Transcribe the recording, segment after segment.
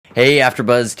Hey,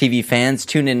 AfterBuzz TV fans,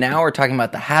 tune in now. We're talking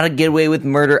about the How to Get Away with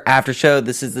Murder After Show.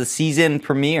 This is the season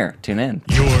premiere. Tune in.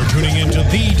 You're tuning into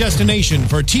the destination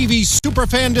for TV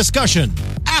superfan discussion,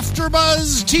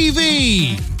 AfterBuzz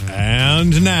TV.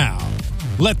 And now,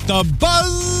 let the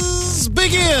buzz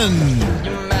begin.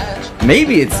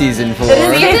 Maybe it's season 4. It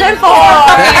is season 4.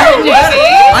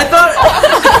 I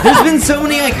thought there's been so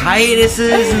many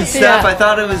hiatuses and stuff. Yeah. I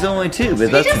thought it was only 2,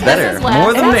 but that's just better. misses Wes.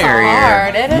 More the It is merrier.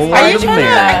 hard. It is More hard. the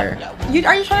merrier.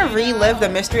 Are you trying to relive the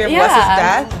mystery of Yeah.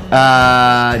 Wes's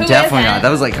death? Definitely is not. it? That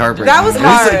was heartbreaking. That was It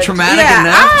hard. was traumatic Yeah.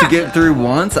 enough to get through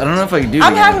once. I don't know if I could do it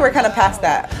I'm again. happy we're kind of past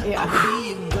that. Yeah.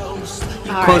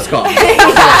 Close call.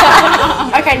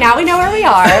 Okay, now we know where we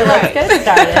are. Let's get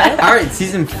started. All right,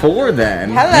 season 4 then.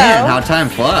 Hello. Man, how time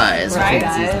flies. Right,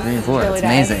 Between season guys. 3 and 4. Really It's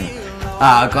does. amazing.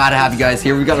 Glad to have you guys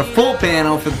here. We've got a full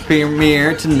panel for the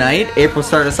premiere tonight. April,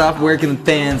 start us off. Where can the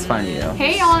fans find you?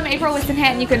 Hey y'all, I'm April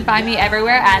Wistenhant. You can find me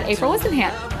everywhere at April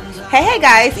Wistenhant. Hey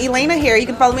guys, Elena here. You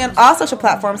can follow me on all social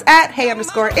platforms at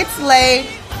hey_it's_lay.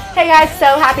 Hey guys, so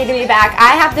happy to be back.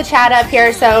 I have the chat up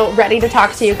here, so ready to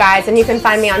talk to you guys. And you can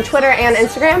find me on Twitter and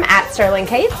Instagram at Sterling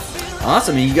Cates.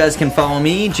 Awesome. You guys can follow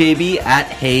me, JB, at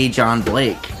Hey John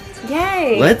Blake.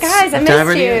 Yay. Let's guys, I dive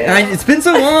missed you. It's been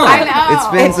so long. I know. It's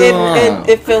been so long.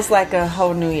 It feels like a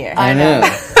whole new year. I know.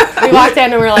 We walked in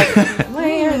and we were like,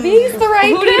 wait, are these the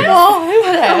right people?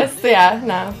 Who is this? Yeah,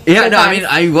 no. Yeah, Good no, I times. mean,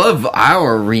 I love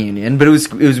our reunion, but it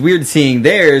was weird seeing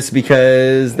theirs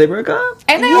because they broke up.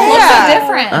 And they all look Yeah. so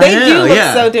different. They I do know, look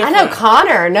yeah. so I different. know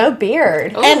Connor, no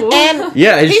beard. And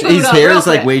Yeah, his moved up hair real is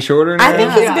like quick. way shorter now. I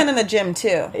think he's Yeah. been in the gym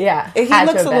too. Yeah, He had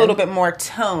to looks a have little been. bit more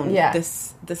toned Yeah.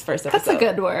 this first episode. That's a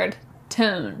good word.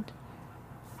 Toned.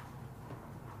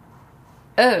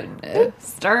 Oh no.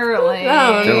 Sterling.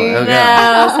 Oh, okay.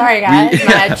 no. Sorry, guys. We-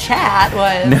 My chat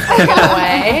was taken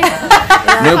away.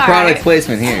 No All product right.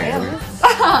 placement here.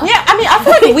 Yeah, I mean, I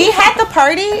feel like we had the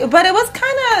party, but it was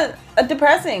kind of a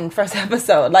depressing first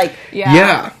episode. Like,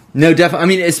 Yeah. No, definitely. I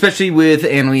mean, especially with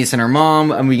Annalise and her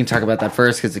mom. And we can talk about that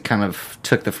first because it kind of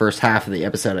took the first half of the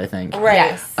episode, I think.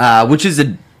 right. Yes. Which is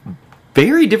a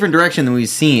very different direction than we've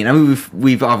seen. I mean,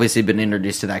 we've obviously been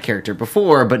introduced to that character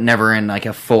before, but never in like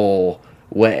a full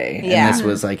way. Yeah. And this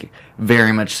was like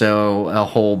very much so a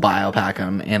whole biopic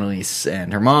on Annalise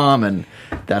and her mom and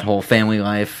that whole family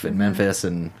life in Memphis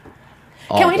and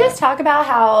all Can we that. just talk about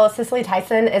how Cicely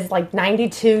Tyson is like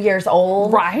 92 years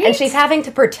old? Right. And she's having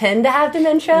to pretend to have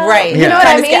dementia? Right. You Yeah. know what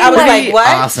I Kinda mean? scared. I was like, what?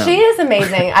 Awesome. She is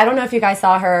amazing. I don't know if you guys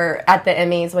saw her at the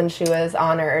Emmys when she was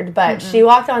honored, but she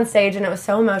walked on stage and it was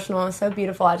so emotional. It was so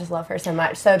beautiful. I just love her so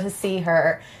much. So to see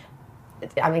her,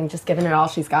 I mean, just giving it all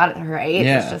she's got at her age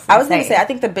Yeah. is just I was going to insane. say, I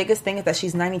think the biggest thing is that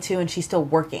she's 92 and she's still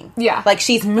working. Yeah. Like,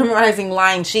 she's memorizing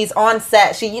lines. She's on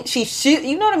set. She shoot.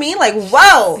 You know what I mean? Like,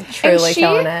 whoa. truly And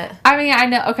killing it. I mean, I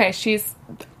know, okay, she's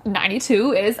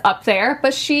 92 is up there,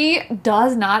 but she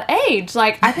does not age.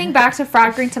 Like, I think back to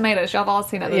Fried Green Tomatoes. Y'all have all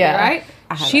seen that movie, Yeah. right?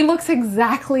 haven't. She looks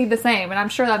exactly the same, and I'm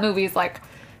sure that movie is like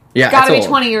Yeah, got to it's be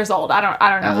old. 20 years old. I don't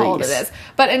know At how old it least. is,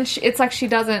 but it's like she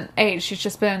doesn't age. She's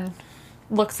just been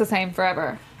looks the same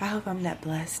forever. I hope I'm that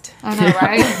blessed. I know,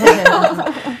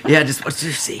 right? Yeah, just what's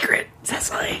your secret,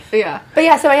 Cecily? Yeah. But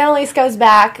yeah, so Annalise goes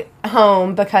back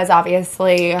home because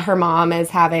obviously her mom is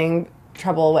having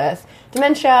trouble with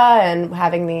dementia and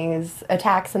having these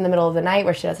attacks in the middle of the night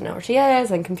where she doesn't know where she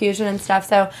is and confusion and stuff.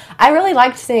 So I really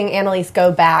liked seeing Annalise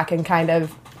go back and kind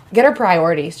of get her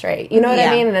priorities straight. You know what I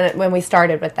Yeah. mean? And then when we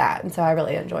started with that. And so I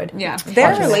really enjoyed Yeah.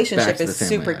 Their Back relationship to the is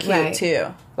family. super cute, Right. too.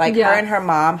 Like, Yeah. her and her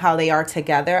mom, how they are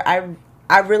together.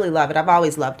 I really love it. I've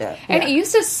always loved it. And it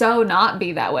used to so not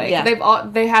be that way. Yeah.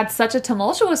 They had such a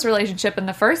tumultuous relationship in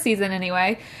the first season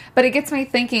anyway. But it gets me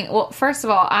thinking, well, first of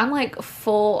all, I'm like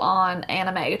full on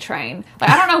anime train. Like,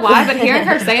 I don't know why, but hearing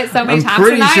her say it so many I'm times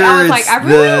pretty tonight, sure I was it's like, I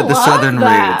really the love Southern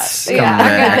that. roots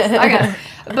Yeah, coming I guess.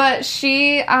 But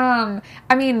she, I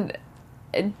mean,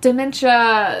 dementia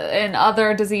and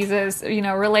other diseases, you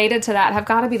know, related to that have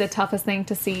got to be the toughest thing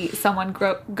to see someone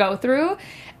go through.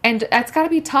 And that's got to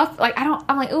be tough. Like,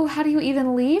 I'm like, oh, how do you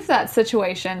even leave that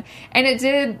situation?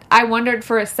 And I wondered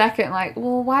for a second, like,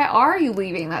 well, why are you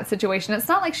leaving that situation? It's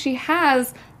not like she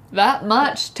has that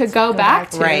much to go back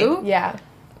to. Right. Yeah.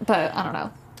 But I don't know.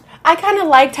 I kind of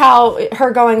liked how her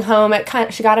going home,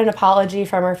 she got an apology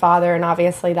from her father, and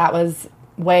obviously that was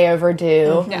way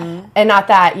overdue. Yeah. And not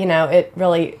that, you know, it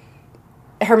really...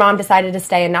 Her mom decided to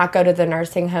stay and not go to the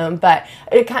nursing home, but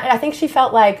I think she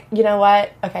felt like, you know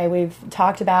what, okay, we've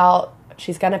talked about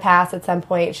she's going to pass at some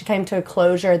point. She came to a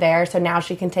closure there, so now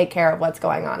she can take care of what's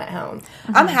going on at home.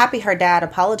 I'm happy her dad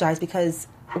apologized because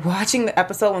watching the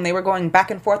episode when they were going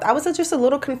back and forth, I was just a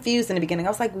little confused in the beginning. I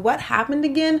was like, what happened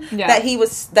again? Yeah.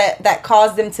 That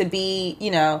caused them to be,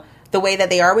 the way that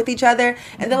they are with each other.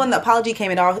 And then when the apology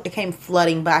came, it came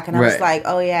flooding back, and I was like,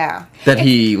 oh yeah, that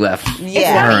he left. Yeah. It's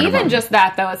not even just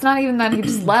that, though. It's not even that he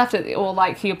just left.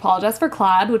 He apologized for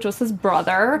Clyde, which was his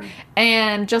brother,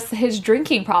 and just his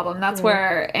drinking problem. That's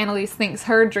where Annalise thinks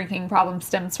her drinking problem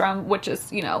stems from, which is,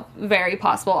 very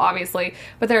possible, obviously.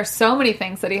 But there are so many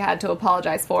things that he had to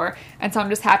apologize for, and so I'm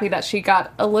just happy that she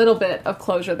got a little bit of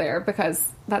closure there, because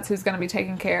that's who's going to be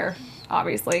taking care,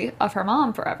 obviously, of her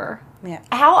mom forever. Yeah.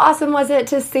 How awesome was it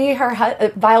to see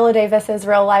her Viola Davis's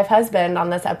real life husband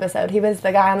on this episode? He was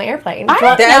the guy on the airplane. I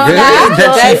didn't know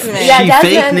that. Desmond. She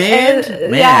fake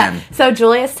named? Man. Yeah. So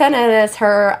Julius Tennant is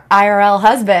her IRL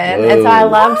husband, and so I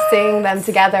loved seeing them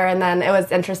together. And then it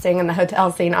was interesting in the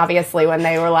hotel scene, obviously, when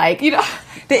they were like, did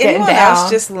anyone else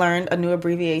just learn a new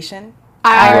abbreviation?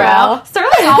 IRL.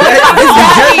 Sterling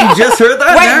You just heard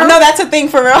that? Wait, no, that's a thing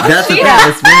for real. That's a thing.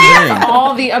 That's been a thing.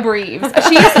 all the abbreves.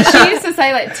 She used to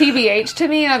say like TBH to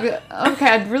me, and I'd be like, okay,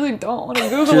 I really don't want to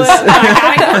Google it.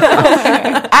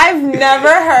 I've never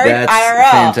heard That's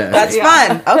IRL. fantastic. That's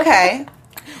fun. Okay.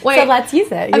 Wait, so let's use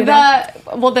it.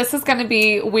 well, this is going to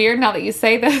be weird now that you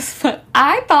say this, but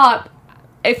I thought,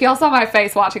 if y'all saw my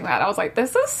face watching that, I was like,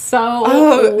 this is so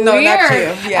weird. No, not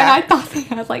you. Yeah. And I thought they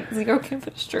had like zero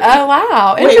chemistry. Oh,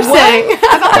 wow. Interesting. I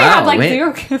thought they had like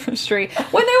zero chemistry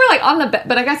when they were like on the bed,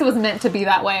 but I guess it was meant to be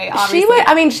that way,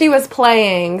 obviously. She was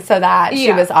playing so that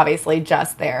she was obviously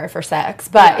just there for sex,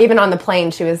 but even on the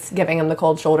plane, she was giving him the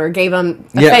cold shoulder, gave him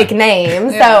a fake name,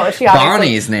 so she obviously...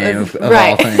 Bonnie's name, of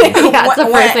all things. Yeah, it's the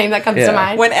first name that comes to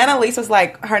mind. When Annalise was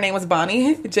like, her name was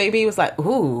Bonnie, JB was like,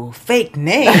 ooh, fake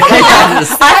name.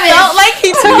 I felt like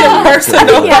he took it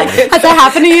personal. Has that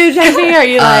happened to you, JB? Are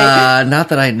you like... not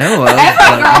that I know of. Every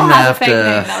But girl I'm gonna has a have fake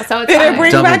name, to though, so it's Did it fine.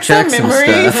 bring double back check some some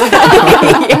memories? stuff.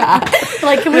 yeah.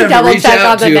 Like, can we I'm gonna double reach check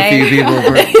out on the to name? a few people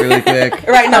really quick.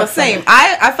 Right, no, same.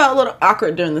 I felt a little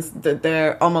awkward during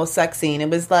their almost sex scene. It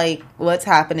was like, what's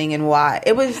happening and why?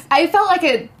 It was... I felt like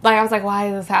I was like, why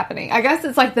is this happening? I guess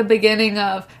it's like the beginning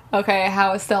of, okay,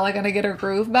 how is Stella going to get her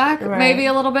groove back? Right. Maybe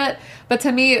a little bit. But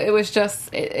to me, it was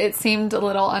just, it seemed a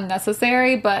little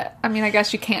unnecessary. But, I mean, I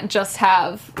guess you can't just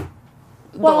have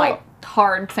the,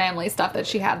 hard family stuff that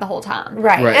she had the whole time.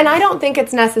 Right. And I don't think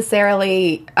it's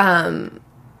necessarily...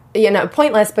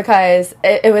 pointless, because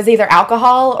it was either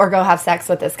alcohol or go have sex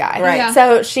with this guy. Right. Yeah.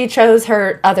 So she chose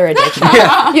her other addiction.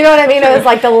 You know what I mean? It was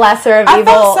like the lesser of evil. I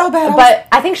felt so bad. But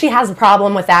I think she has a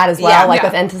problem with that as well, Yeah.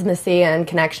 with intimacy and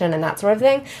connection and that sort of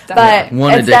thing. Definitely. But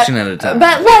One it's addiction at a time.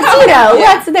 But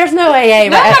let's, there's no AA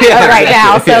right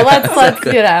now, so let's,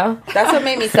 That's what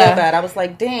made me feel bad. I was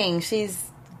like, dang, she's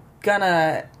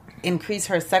gonna increase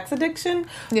her sex addiction.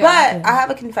 Yeah. But I have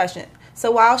a confession. So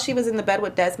while she was in the bed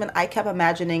with Desmond, I kept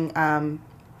imagining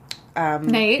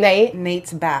Nate?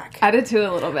 Nate's back. I did too, a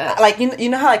little bit. Like, you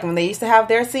know how like when they used to have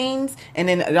their scenes, and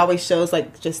then it always shows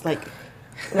like just like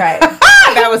Right.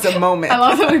 that was a moment. I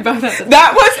love that we both had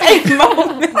That was a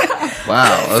moment.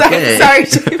 Wow. Okay. Sorry,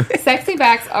 Jamie. Sexy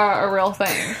backs are a real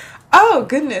thing. Oh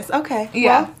goodness. Okay.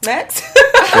 Yeah. Well, next.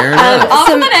 Fair enough. On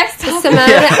to the next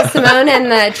topic. Simone in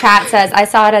the chat says, I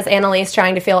saw it as Annalise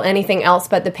trying to feel anything else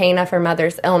but the pain of her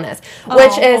mother's illness,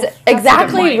 which is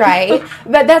exactly right.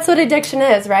 But that's what addiction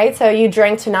is, right? So you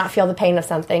drink to not feel the pain of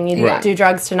something. You do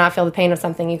drugs to not feel the pain of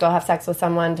something. You go have sex with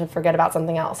someone to forget about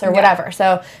something else or whatever.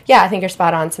 So, yeah, I think you're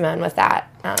spot on, Simone, with that.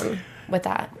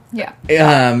 Yeah.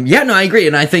 No, I agree,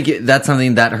 and I think that's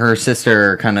something that her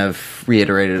sister kind of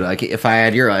reiterated. Like, if I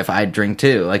had your life, I'd drink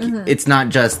too. Like, it's not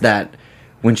just that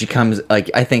when she comes. Like,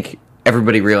 I think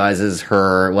everybody realizes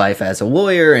her life as a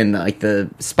lawyer and like the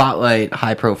spotlight,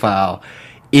 high profile,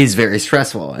 is very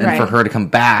stressful, and for her to come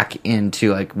back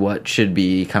into like what should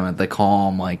be kind of the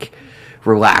calm, like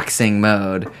relaxing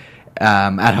mode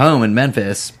at home in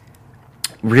Memphis.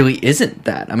 Really isn't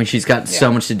that. I mean, she's got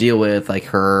so much to deal with, like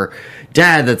her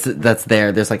dad that's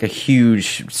there. There's like a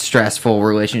huge stressful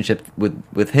relationship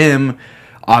with him,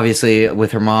 obviously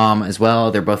with her mom as well.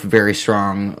 They're both very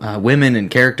strong women and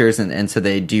characters, and so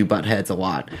they do butt heads a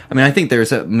lot. I mean, I think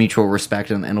there's a mutual respect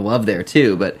and love there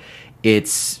too, but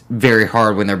it's very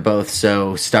hard when they're both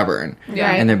so stubborn.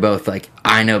 And they're both like,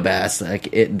 I know best,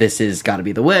 like this has got to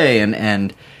be the way,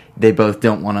 and they both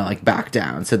don't want to like back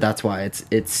down. So that's why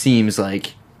it seems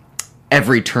like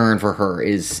every turn for her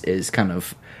is kind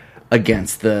of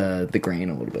against the grain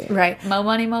a little bit. Right. Mo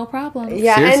money, mo problems.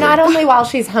 Yeah, Seriously. and not only while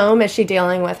she's home is she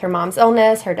dealing with her mom's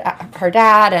illness, her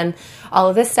dad, and all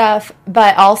of this stuff,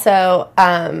 but also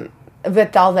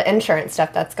with all the insurance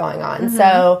stuff that's going on.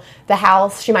 So the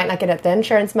house, she might not get the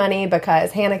insurance money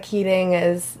because Hannah Keating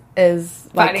is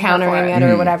like Fighting countering her for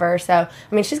it or whatever. So,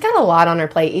 I mean, she's got a lot on her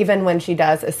plate, even when she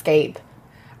does escape.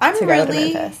 I'm to go to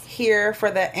really Memphis. here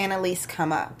for the Annalise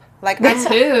come up. Like,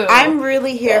 too. I'm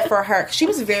really here for her. She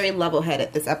was very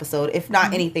level-headed this episode, if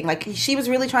not anything. Like, she was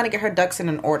really trying to get her ducks in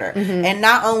an order. And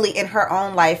not only in her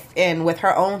own life and with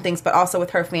her own things, but also with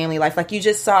her family life. Like, you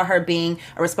just saw her being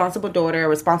a responsible daughter, a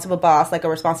responsible boss, like a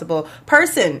responsible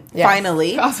person,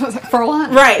 finally. For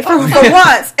once. Right, for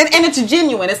once. And it's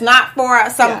genuine. It's not for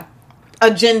some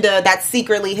agenda that's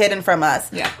secretly hidden from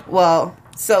us. Yeah. Well,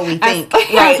 so we think,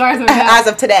 as far as we know. as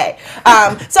of today.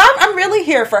 So I'm really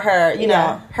here for her, you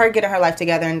know, her getting her life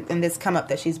together and this come up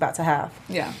that she's about to have.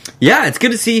 Yeah. Yeah, it's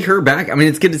good to see her back. I mean,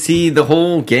 it's good to see the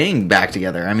whole gang back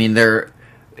together. I mean,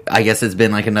 I guess it's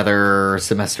been like another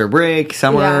semester break,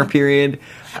 summer period.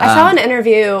 I saw an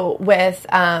interview with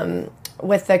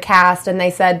the cast, and they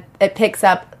said it picks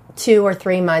up 2 or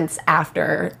 3 months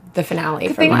after the finale.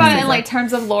 Think about it in like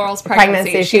terms of Laurel's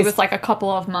pregnancy. She was like a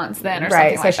couple of months then, or something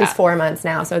like that. Right, so she's 4 months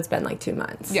now. So it's been like 2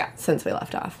 months. Since we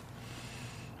left off.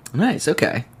 Nice.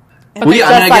 Okay. But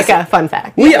just a fun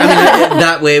fact. Well, yeah, I mean,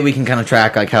 that way we can kind of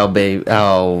track like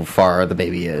how far the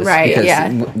baby is, right?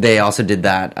 Because they also did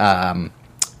that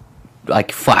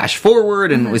like flash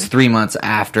forward, and it was 3 months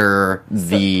after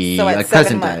the so like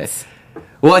present day.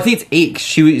 Well, I think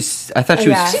it's 8. I thought she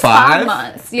was 5. 5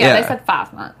 months. Yeah, they said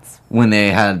 5 months. When they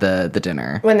had the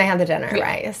dinner. When they had the dinner,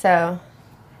 right. So,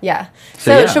 yeah.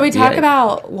 So should we talk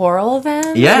about Laurel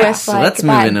then? Yeah, so let's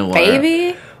move into Laurel.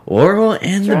 Baby? Laurel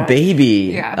and the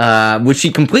baby. Yeah. Which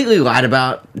she completely lied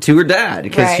about to her dad.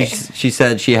 Because she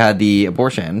said she had the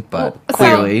abortion, but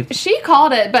clearly. So she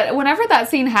called it, but whenever that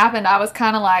scene happened, I was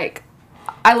kind of like,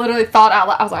 I literally thought out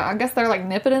loud, I was like, I guess they're like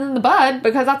nipping it in the bud,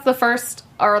 because that's the first,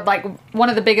 or like one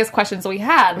of the biggest questions we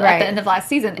had at the end of last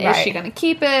season. Is she going to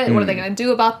keep it? What are they going to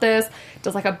do about this?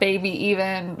 Does like a baby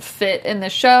even fit in the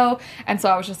show? And so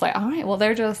I was just like, all right, well,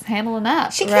 they're just handling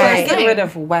that. She can't get rid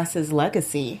of Wes's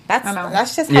legacy. That's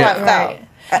just how I felt.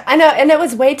 I know, and it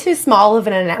was way too small of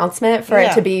an announcement for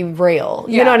it to be real.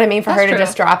 You know what I mean? For her to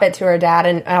just drop it to her dad,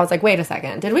 and I was like, wait a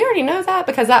second, did we already know that?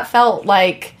 Because that felt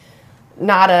like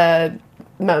not a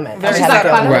moment. She's like,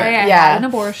 by the way, I had an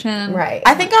abortion. Right.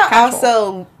 I think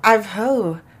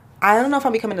I don't know if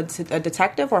I'm becoming a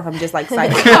detective or if I'm just like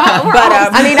psychic. But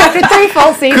I mean, after 3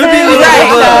 full seasons,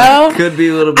 could be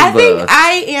a little bit. I think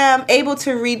I am able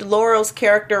to read Laurel's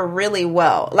character really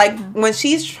well. Like when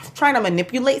she's trying to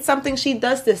manipulate something, she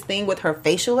does this thing with her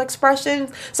facial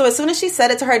expressions. So as soon as she said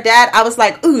it to her dad, I was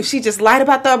like, "Ooh, she just lied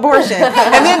about the abortion."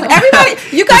 And then everybody,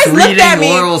 you guys looked at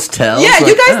me. Laurel's tells. Yeah,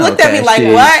 you guys looked at me like,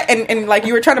 "What?" And like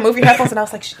you were trying to move your headphones, and I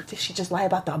was like, "Did she just lie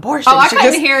about the abortion?" Oh, I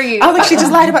couldn't hear you. I was like, "She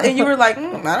just lied about," and you were like, "I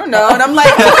don't know," and I'm like,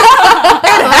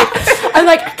 I'm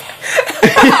like,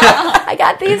 I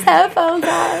got these headphones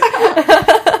on.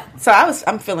 So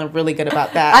I'm feeling really good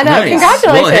about that. I know. Nice.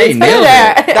 Congratulations. Well, hey, nailed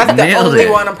it. That's the Nailed only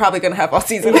it. one I'm probably going to have all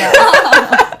season.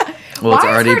 Well, it's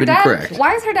already been correct.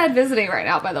 Why is her dad visiting right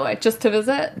now, by the way? Just to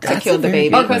visit? To kill the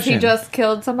baby. Oh, because he just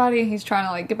killed somebody and he's trying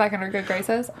to like get back in her good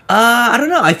graces? I don't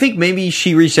know. I think maybe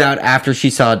she reached out after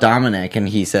she saw Dominic, and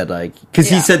he said like, because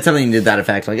he said something to that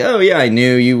effect, like, "Oh yeah, I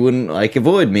knew you wouldn't like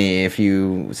avoid me if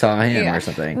you saw him or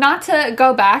something." Not to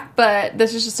go back, but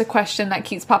this is just a question that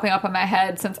keeps popping up in my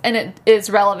head and it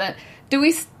is relevant. Do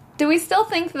we still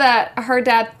think that her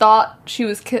dad thought he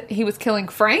was killing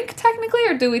Frank technically,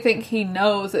 or do we think he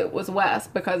knows it was Wes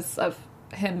because of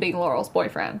him being Laurel's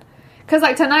boyfriend? Because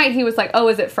like tonight he was like, "Oh,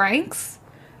 is it Frank's?"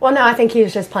 Well, no, I think he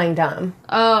was just playing dumb.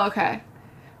 Oh, okay.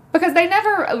 Because they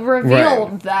never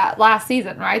revealed that last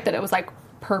season, right? That it was like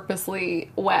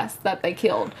purposely Wes that they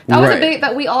killed. That was a big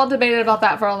that we all debated about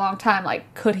that for a long time.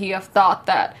 Like, could he have thought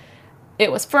that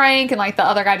it was Frank and like the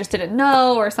other guy just didn't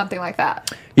know or something like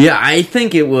that? Yeah, I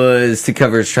think it was to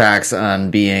cover his tracks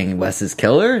on being Wes's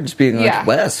killer, just being like,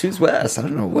 "Wes, who's Wes? I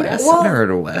don't know Wes. I've never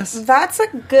heard of Wes." That's a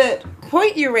good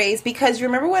point you raised, because you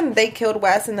remember when they killed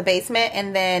Wes in the basement,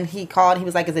 and then he called, he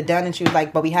was like, "Is it done?" And she was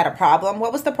like, "But we had a problem."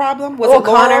 What was the problem? Was it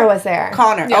Connor was there.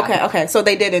 Connor. Yeah. Okay. So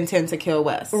they did intend to kill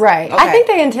Wes. Right. Okay. I think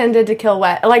they intended to kill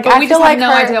Wes. Like, but I we feel just like have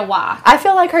no idea why. I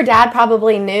feel like her dad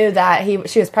probably knew that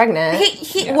she was pregnant.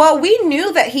 Well, we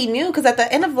knew that he knew, because at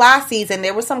the end of last season,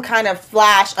 there was some kind of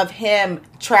flash of him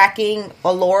tracking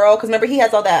a Laurel, because remember he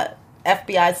has all that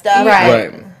FBI stuff,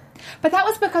 right? But that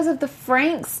was because of the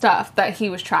Frank stuff that he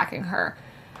was tracking her.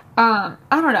 I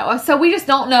don't know. So we just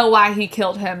don't know why he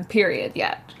killed him. Period.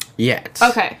 Yet. Yet.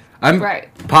 Okay. I'm Right.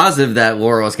 positive that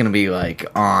Laurel is going to be like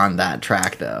on that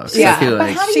track though. So Yeah. I feel But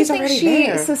like how do you she's think already she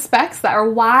there. suspects that, or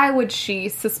why would she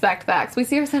suspect that? Because we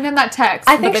see her send in that text.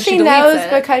 I but think then she deletes knows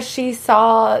it. because she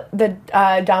saw the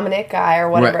Dominic guy or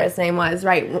whatever Right. his name was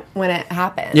when it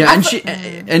happened. yeah,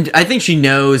 and I think she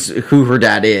knows who her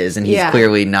dad is, and he's Yeah.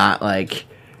 clearly not like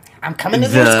I'm coming to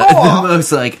the the school.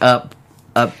 most like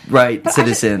upright But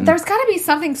citizen. there's got to be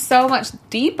something so much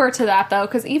deeper to that, though,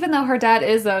 because even though her dad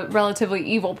is a relatively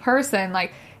evil person,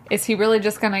 like, is he really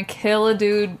just going to kill a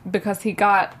dude because he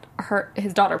got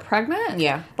his daughter pregnant?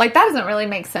 Yeah. Like, that doesn't really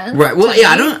make sense. Right. Well, to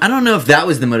yeah, me. I don't know if that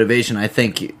was the motivation. I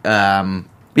think, yeah, I don't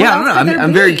else know. could there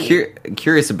I'm very be?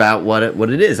 curious about what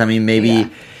it is. I mean, maybe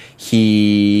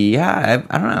Yeah.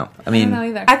 I don't know. I mean, I don't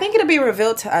know either. I think it'll be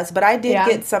revealed to us, but I did Yeah.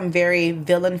 get some very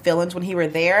villain feelings when he were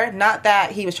there. Not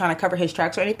that he was trying to cover his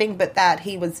tracks or anything, but that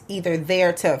he was either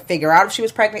there to figure out if she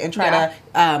was pregnant and try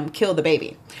to kill the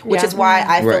baby. Which Yeah. is why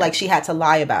I feel Right. like she had to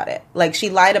lie about it. Like, she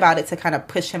lied about it to kind of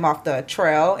push him off the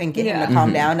trail and get him Yeah. to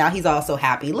calm down. Now he's all so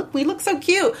happy. Look, we look so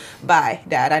cute. Bye,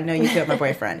 Dad. I know you killed my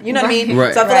boyfriend. You know what I mean?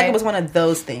 Right. So I feel like Right. it was one of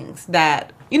those things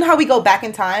that, you know how we go back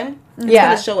in time? It's Yeah.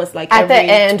 going to show us, like, At the every-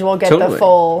 end, we'll get Totally. the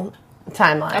full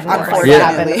timeline. Of course. Before Yeah. it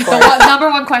happened, of The The course. number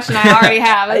one question I already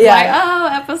have is Yeah. like, oh,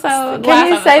 episode. Can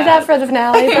you last save that episode. for the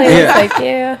finale, please? Yeah. Thank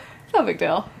you. No big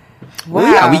deal. well,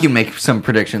 yeah, Wow. we can make some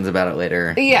predictions about it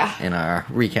later. Yeah. In our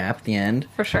recap at the end.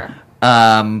 For sure.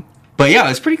 But yeah,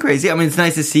 it's pretty crazy. I mean, it's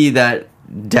nice to see that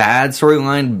dad's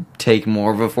storyline take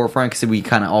more of a forefront because we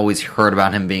kind of always heard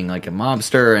about him being like a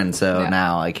mobster, and so Yeah.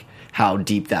 now like how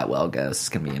deep that well goes is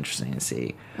gonna be interesting to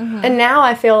see. And now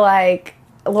I feel like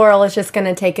Laurel is just going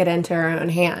to take it into her own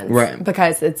hands. Right.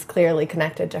 Because it's clearly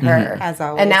connected to her. As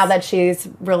always. And now that she's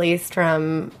released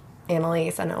from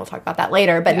Annalise, I know we'll talk about that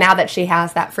later, but now that she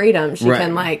has that freedom, she Right.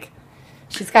 can, like,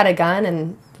 she's got a gun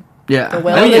and Yeah, the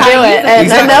will I mean, to do it and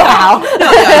exactly. the know-how.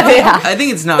 Yeah. I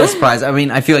think it's not a surprise. I mean,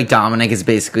 I feel like Dominic is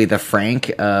basically the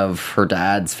Frank of her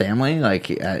dad's family, like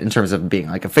in terms of being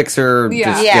like a fixer,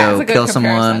 Yeah. just Yeah, go it's a good kill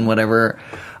someone, comparison. whatever.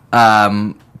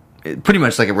 Pretty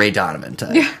much like a Ray Donovan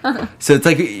type. So it's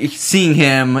like seeing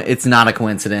him. It's not a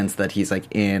coincidence that he's like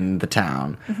in the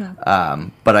town.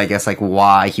 But I guess like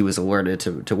why he was alerted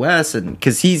to Wes, and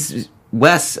because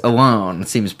Wes alone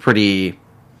seems pretty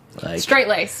like Straight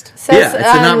laced. So, yeah,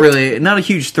 it's not a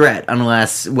huge threat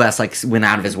unless Wes like went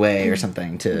out of his way or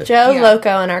something to. Joe Yeah.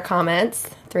 Loco in our comments,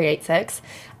 386,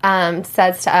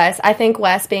 says to us, I think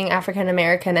Wes being African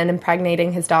American and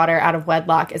impregnating his daughter out of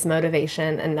wedlock is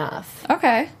motivation enough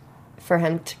Okay. for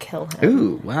him to kill him.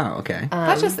 Ooh, wow, okay.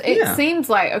 That's just, it yeah. seems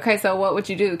like, okay, so what would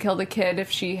you do? Kill the kid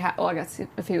if she had, well, I guess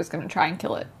if he was going to try and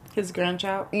kill it. His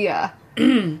grandchild. Yeah.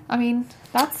 I mean,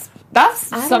 that's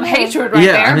some don't know. hatred right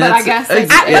Yeah, there, I mean, but I that's- guess I-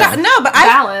 it's, yeah.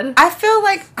 valid. I feel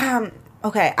like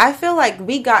okay, I feel like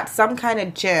we got some kind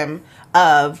of gem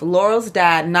of Laurel's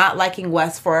dad not liking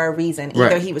Wes for a reason.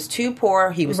 Either Right. he was too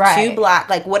poor, he was Right. too black,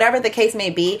 like whatever the case may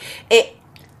be.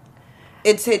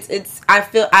 It's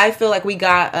I feel like we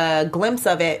got a glimpse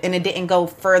of it and it didn't go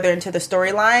further into the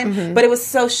storyline, but it was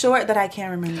so short that I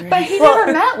can't remember. But he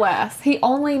never met Wes. He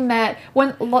only met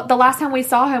when the last time we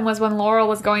saw him was when Laurel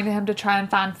was going to him to try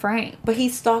and find Frank. But he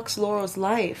stalks Laurel's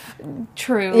life.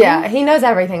 True. Yeah, he knows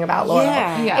everything about Laurel.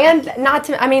 Yeah. Yeah. And not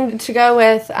to, I mean, to go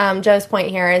with Joe's point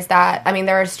here is that, I mean,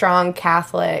 they're a strong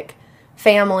Catholic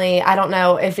family. I don't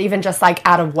know if even just like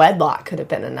out of wedlock could have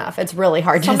been enough. It's really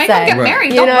hard So to make say. them get Right. married.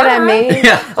 You Don't know what I murder him. mean?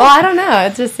 Yeah. Well, I don't know.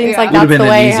 It just seems Yeah. like Would've that's been the an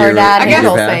way easier her dad path.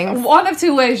 handles Yeah. things. One of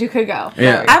two ways you could go.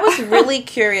 Yeah. I was really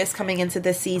curious coming into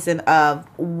this season of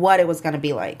what it was going to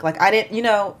be like. Like, I didn't,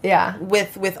 Yeah.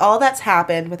 with all that's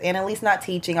happened, with Annalise not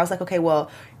teaching, I was like, okay, well,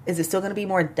 is it still going to be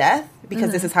more death?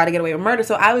 Because this is how to get away with murder.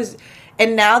 So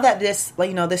and now that this,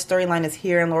 like, this storyline is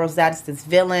here and Laurel's dad's this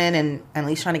villain and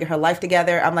Annalise trying to get her life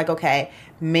together, I'm like, okay,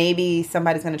 maybe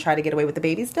somebody's going to try to get away with the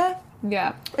baby's death.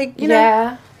 Yeah. Like,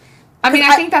 Yeah. I mean,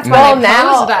 I think that's why Well, they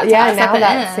now, posed that to us now at the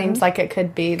that end. seems like it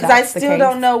could be. because I that's the still case.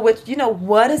 don't know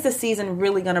what is the season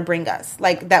really going to bring us,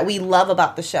 like, that we love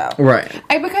about the show. Right.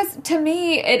 Because to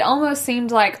me, it almost seemed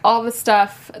like all the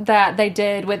stuff that they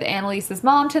did with Annalise's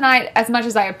mom tonight, as much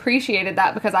as I appreciated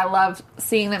that because I love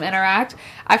seeing them interact,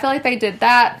 I feel like they did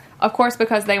that, of course,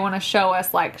 because they want to show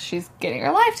us, like, she's getting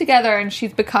her life together and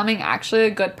she's becoming actually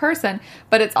a good person.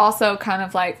 But it's also kind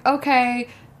of like, okay,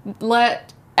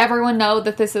 let everyone know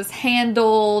that this is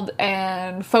handled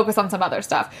and focus on some other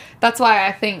stuff. That's why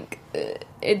I think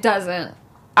it doesn't,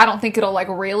 I don't think it'll like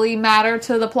really matter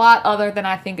to the plot, other than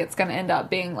I think it's going to end up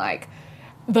being like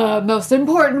the most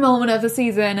important moment of the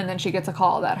season, and then she gets a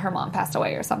call that her mom passed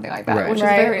away or something like that, which is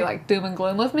very like doom and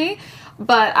gloom with me.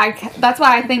 But that's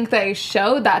why I think they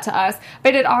showed that to us.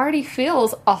 But it already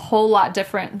feels a whole lot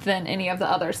different than any of the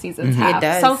other seasons have. It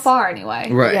does. So far, anyway.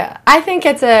 Right. Yeah. I think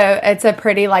it's a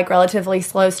pretty, like, relatively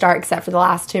slow start, except for the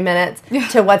last 2 minutes,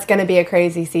 to what's going to be a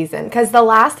crazy season. Because the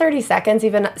last 30 seconds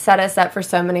even set us up for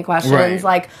so many questions. Right.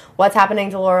 Like, what's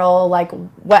happening to Laurel? Like,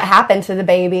 what happened to the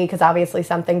baby? Because obviously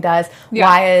something does. Yeah.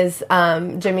 Why is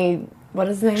Jimmy... What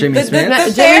is his name? Jimmy Smith.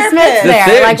 Jimmy Smith's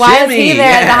there. Like, why is he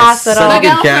there at the hospital? Such a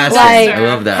good cast. Like, I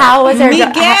love that. How was there?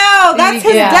 Miguel. That's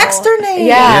his Dexter name.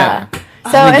 Yeah.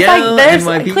 So Miguel, it's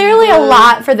like there's clearly a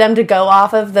lot for them to go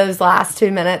off of those last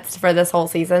 2 minutes for this whole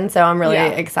season. So I'm really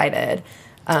excited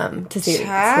to see.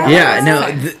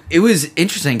 It was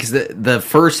interesting because the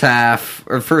first half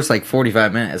or first like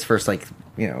 45 minutes, first like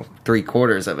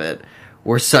 3/4 of it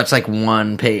were such like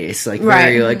one pace, like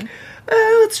very like.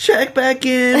 Let's check back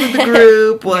in with the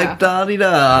group, like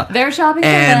da-di-da. They're shopping for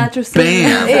mattresses.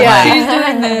 Bam! She's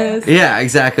doing this. Yeah,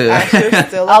 exactly.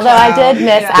 Although I did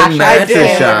miss Asher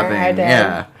mattress shopping. I did.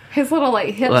 Yeah. His little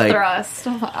hip thrust.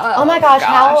 Oh my gosh,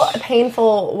 how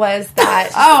painful was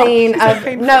that scene of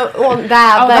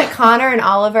but Connor and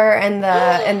Oliver in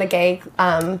the gay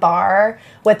bar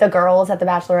with the girls at the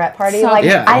bachelorette party.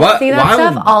 I see that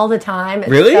stuff all the time.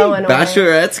 It's really? So annoying.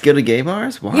 Bachelorettes go to gay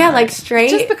bars? Why? Yeah, like straight.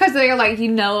 Just because they're like,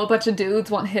 a bunch of dudes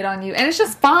want to hit on you. And it's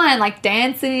just fun, like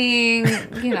dancing, I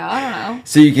don't know.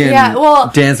 So you can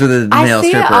dance with a male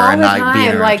stripper and not be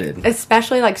interrupted. Like,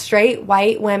 especially like straight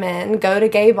white women go to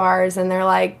gay bars and they're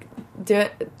like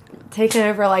taking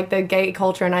over like the gay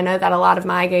culture, and I know that a lot of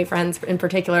my gay friends in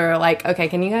particular are like, okay,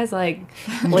 can you guys like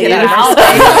leave out?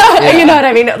 You know what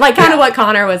I mean? Like kind of what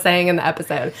Connor was saying in the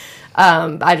episode.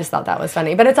 I just thought that was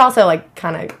funny, but it's also like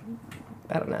kind of,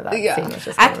 I don't know, that scene was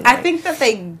just I think that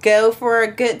they go for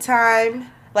a good time.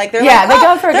 Like they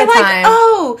go for a good time.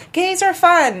 Oh, gays are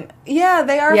fun. Yeah,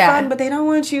 they are fun, but they don't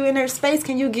want you in their space.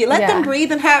 Can you let them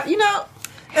breathe and have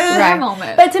their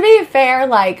moment? But to be fair,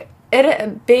 like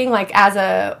it being like as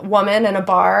a woman in a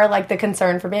bar, like the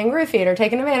concern for being roofied or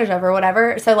taken advantage of or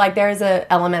whatever. So like there's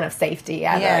a element of safety.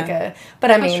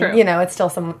 But I mean, it's still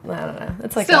some. I don't know.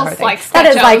 It's like still like that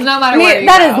is like no matter where you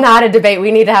that go. Is not a debate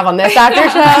we need to have on this after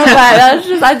show.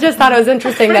 But I just thought it was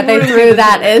interesting that they threw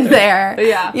that in there.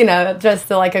 Yeah, just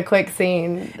to, like a quick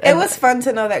scene. It was fun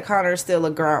to know that Connor's still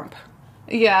a grump.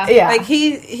 Yeah. Like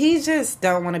he just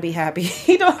don't want to be happy.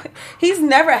 He's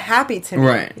never happy to me.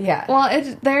 Right. Yeah. Well,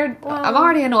 I'm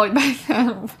already annoyed by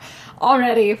them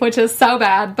already, which is so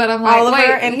bad. But I'm like, Oliver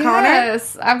and Connor.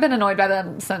 Yes, I've been annoyed by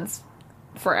them since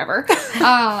forever.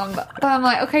 But I'm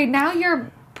like, okay, now you're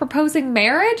proposing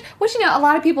marriage, which a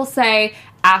lot of people say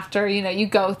after you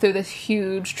go through this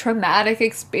huge traumatic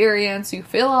experience, you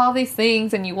feel all these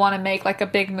things, and you want to make like a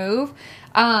big move.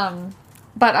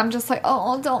 But I'm just like,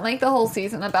 don't make the whole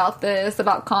season about this,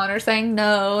 about Connor saying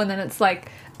no, and then it's like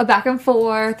a back and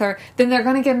forth, or then they're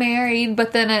going to get married,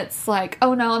 but then it's like,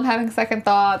 oh no, I'm having second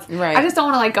thoughts. Right. I just don't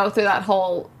want to like go through that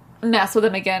whole mess with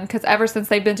them again, because ever since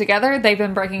they've been together, they've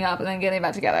been breaking up and then getting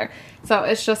back together. So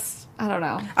it's just, I don't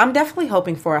know. I'm definitely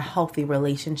hoping for a healthy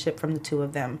relationship from the two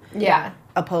of them. Yeah.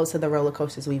 Opposed to the roller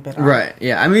coasters we've been on. Right,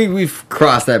 yeah. I mean, we've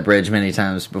crossed that bridge many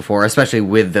times before, especially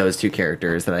with those two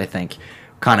characters that I think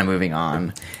kind of moving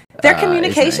on. Their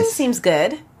communication seems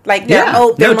good. Like they're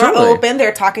more open.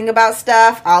 They're talking about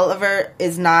stuff. Oliver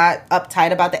is not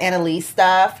uptight about the Annalise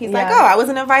stuff. He's like, "Oh, I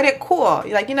wasn't invited. Cool."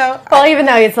 You're like, Well, even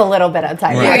though he's a little bit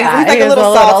uptight, right. He's like a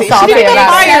little salty. She didn't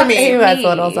fire me. He was a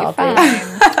little salty.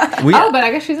 But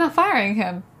I guess she's not firing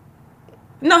him.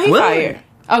 No, he fired.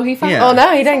 Oh, he fired. Yeah. Oh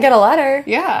no, he didn't get a letter.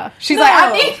 Yeah, she's like,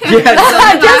 I need.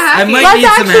 I might need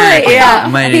some acting.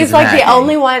 Yeah, he's like the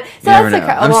only one. So that's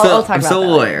the. I'm still a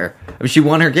lawyer. I mean, she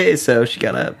won her case, so she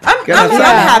got up. I'm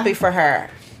happy for her.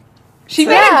 She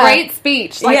made a great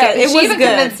speech. Like, it she was even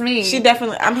good. Convinced me. She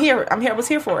definitely. I'm here. I was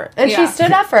here for it. And she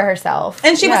stood up for herself.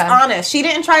 And she was honest. She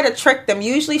didn't try to trick them.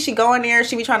 Usually, she go in there.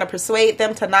 She be trying to persuade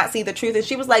them to not see the truth. And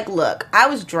she was like, "Look, I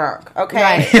was drunk. Okay,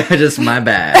 right. Just my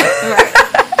bad."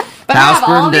 But house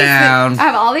burned down. I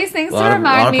have all these things to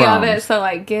remind me of it. So,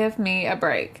 like, give me a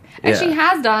break. And she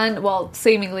has done,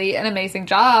 seemingly an amazing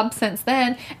job since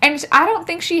then. And I don't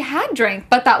think she had drank,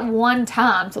 but that one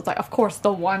time. So it's like, of course,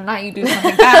 the one night you do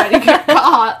something bad, you get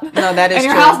caught. No, that is and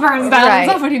your true. house burns down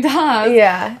and somebody dies.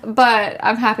 Yeah. But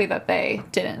I'm happy that they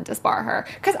didn't disbar her.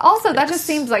 Because also, that just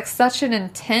seems like such an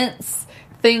intense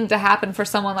thing to happen for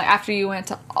someone, like, after you went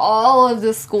to all of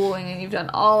this schooling and you've done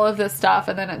all of this stuff,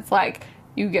 and then it's like,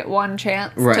 you get one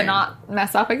chance to Right. not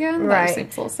mess up again. That just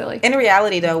seems a little silly. In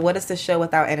reality, though, what is the show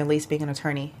without Annalise being an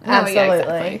attorney? Absolutely. Oh, yeah,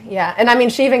 exactly. Yeah. And I mean,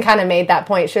 she even kind of made that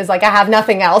point. She was like, I have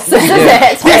nothing else. This is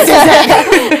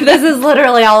it. This is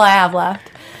literally all I have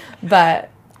left. But,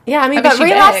 yeah, I mean, but she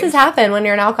relapses begged. happen when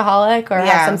you're an alcoholic or Yeah.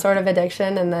 have some sort of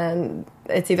addiction, and then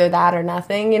it's either that or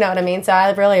nothing. You know what I mean? So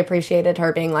I really appreciated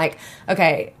her being like,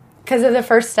 okay, because the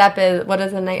first step is, what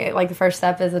is the name? Like, the first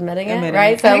step is admitting it, Admitting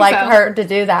right? it. So, I think like, so. her to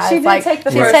do that, She it's did like, take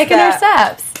the she's first taking her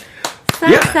step. steps.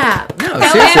 Snap. No,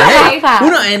 Hell seriously. yeah. Hey. Snap.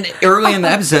 Well, no, and early in the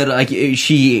episode, like,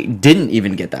 she didn't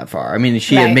even get that far. I mean,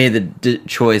 she Right. had made the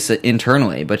choice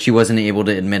internally, but she wasn't able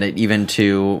to admit it even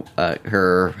to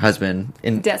her husband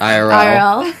in Desmond.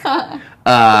 IRL. IRL.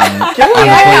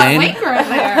 Julia. Winker in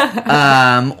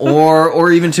there.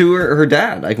 Or even to her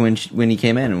dad, like when he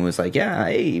came in and was like, "Yeah,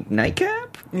 hey,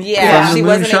 nightcap." Yeah, From she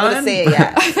wasn't able to Moonshine? say it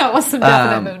yet. That was some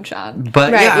definite moonshine.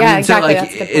 But Right, yeah, I yeah, mean, exactly, so that's a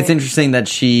like good it's point. interesting that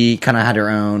she kind of had her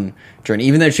own journey,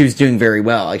 even though she was doing very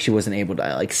well. Like she wasn't able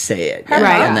to like say it. Her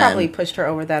Right. mom And then- probably pushed her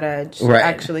over that edge, Right.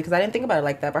 actually, because I didn't think about it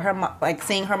like that. But her mom, like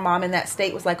seeing her mom in that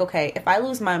state was like, okay, if I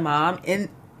lose my mom in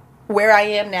where I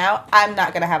am now, I'm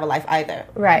not gonna have a life either.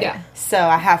 Right. Yeah. So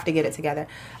I have to get it together.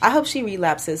 I hope she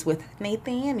relapses with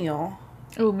Nathaniel.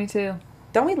 Ooh, me too.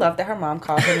 Don't we love that her mom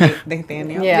called him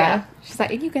Nathaniel? Yeah. She's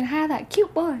like, you can have that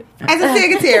cute boy. As a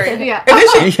secretary. Yeah. And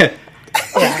then she, Yeah.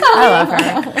 Yeah. I love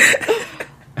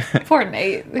her. Poor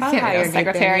Nate. He can't be hire a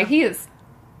secretary. Nathaniel. He is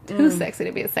too sexy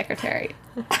to be a secretary.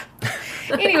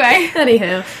 Anyway.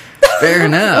 Anywho. Fair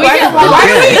enough. wait, Baby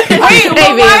why is did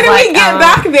like, we get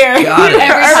back there? God. We were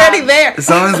Every already time. there. As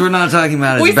long as we're not talking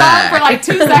about his We saw back. him for like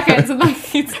 2 seconds and like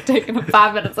he's taking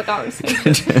 5 minutes of conversation.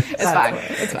 It's fine.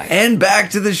 It's fine. And back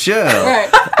to the show. Right.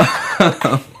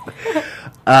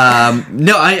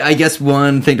 No, I guess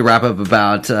one thing to wrap up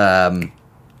about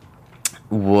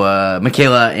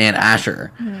Michaela and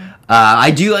Asher.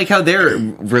 I do like how their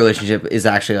relationship is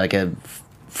actually like a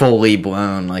fully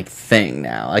blown like thing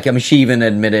now. Like, I mean, she even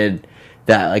admitted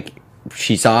that like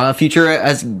she saw a future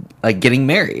as like getting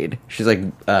married. She's like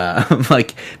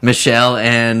like Michelle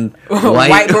and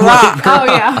White Barack. Oh,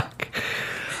 yeah.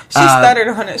 She stuttered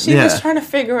on it. She yeah. was trying to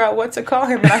figure out what to call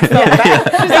him, and I felt bad.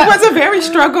 It was a very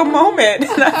struggle moment,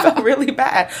 and I felt really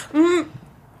bad.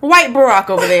 White Barack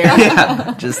over there.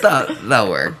 Yeah, just that'll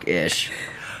work ish.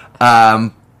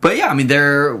 But yeah, I mean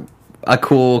they're a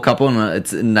cool couple, and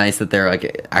it's nice that they're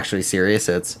like actually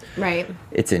serious. Right.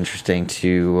 It's interesting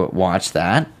to watch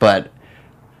that, but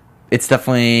it's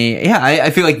definitely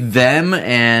I feel like them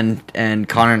and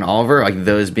Connor and Oliver, like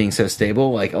those being so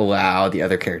stable, like allow the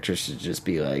other characters to just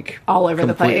be like All over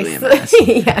the completely place. a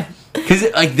mess. Yeah.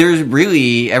 Because like there's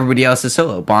really everybody else is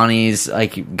solo. Bonnie's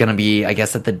like gonna be I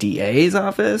guess at the DA's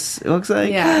office. It looks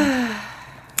like Yeah.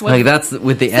 like that's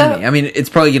with the enemy. I mean, it's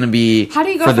probably gonna be How do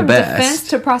you go for the from best. defense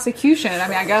to prosecution? I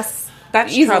mean, I guess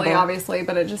That's easily, trouble. obviously,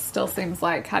 but it just still seems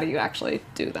like, how do you actually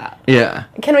do that? Yeah.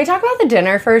 Can we talk about the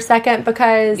dinner for a second?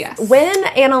 Because Yes. when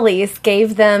Annalise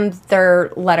gave them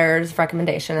their letters of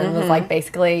recommendation and was like,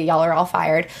 basically, y'all are all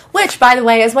fired, which, by the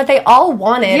way, is what they all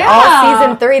wanted all Yeah.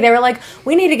 season 3. They were like,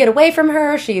 we need to get away from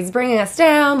her. She's bringing us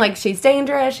down. Like, she's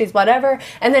dangerous. She's whatever.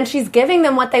 And then she's giving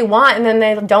them what they want, and then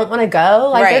they don't want to go.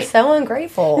 Like, they're Right. so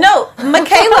ungrateful. No,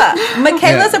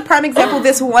 Michaela's Yeah. a prime example of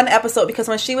this one episode, because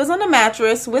when she was on the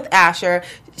mattress with Asher,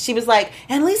 she was like,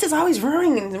 Annalise is always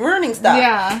ruining stuff.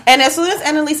 Yeah. And as soon as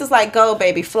Annalise is like, go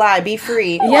baby, fly, be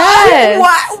free. Yes.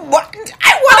 What?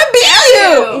 I want to be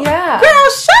you. Yeah. Girl,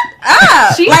 shut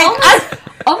up. She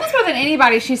like, almost more than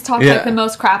anybody, she's talked Yeah. like the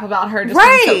most crap about her, just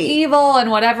being so Right. evil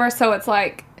and whatever. So it's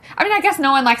like, I mean, I guess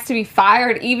no one likes to be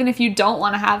fired, even if you don't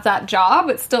want to have that job.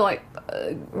 It's still like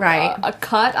Right. a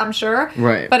cut, I'm sure.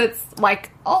 Right. But it's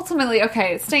like ultimately,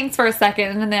 okay, it stings for a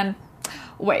second, and then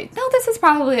wait, no, this is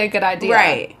probably a good idea.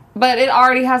 Right. But it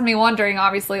already has me wondering,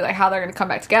 obviously, like how they're going to come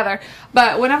back together.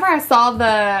 But whenever I saw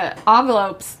the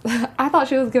envelopes, I thought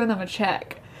she was giving them a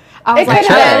check. I was It like,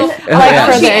 could have Check. been, like, Yeah.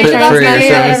 for she the ended insurance up For your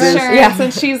getting money. the services. insurance, Yeah.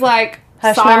 and she's like,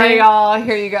 Hush sorry, money. y'all,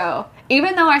 here you go.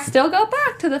 Even though I still go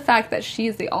back to the fact that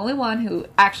she's the only one who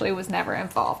actually was never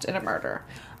involved in a murder.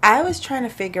 I was trying to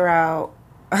figure out.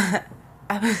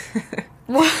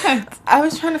 What? I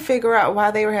was trying to figure out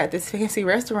why they were at this fancy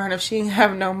restaurant if she didn't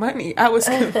have no money. I was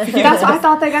confused. That's why I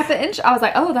thought they got the inch. I was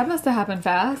like, oh, that must have happened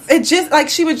fast. It just like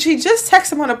she just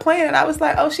texted him on a plane, and I was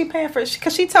like, oh, she paying for it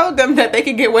because she told them that they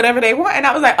could get whatever they want, and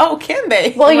I was like, oh, can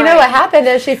they? Well, you know Right. what happened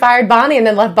is she fired Bonnie and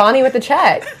then left Bonnie with the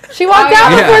check. She walked Oh,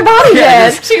 out yeah. before Bonnie Yeah,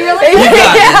 did. just- She really got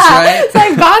this, yeah. right? It's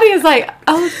like Bonnie is like,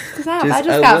 oh, snap, I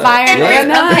just got fired. Right?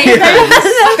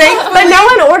 But no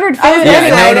one ordered food anyway.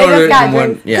 no one They just got ordered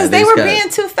drinks. Because they were being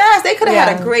too fast. They could have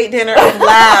had a great dinner of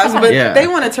laughs, but they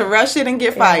wanted to rush it and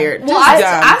get fired.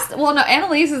 Well,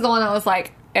 Annalise is the one that was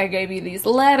like, I gave you these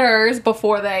letters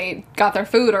before they got their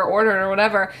food or ordered or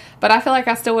whatever. But I feel like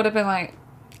I still would have been like,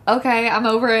 okay, I'm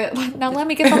over it. Now let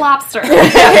me get the lobster.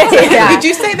 Did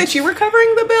you say that you were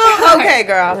covering the bill? Okay,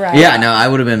 girl. Right. Yeah, no, I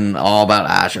would have been all about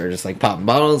Asher, just like popping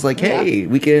bottles, like, hey,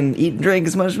 we can eat and drink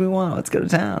as much as we want. Let's go to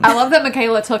town. I love that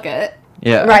Michaela took it.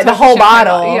 Yeah. Right, the whole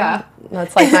bottle. Yeah.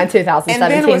 That's like my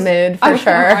 2017 mood for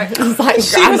sure. Right. It's like,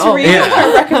 She was reading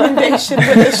her recommendation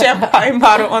with the champagne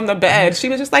bottle on the bed. She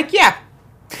was just like, yeah.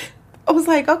 I was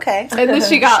like, okay. And then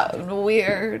she got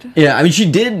weird. Yeah, I mean, she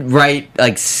did write,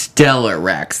 like, stellar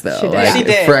recs, though. She did. Like, She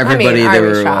did. For everybody, I they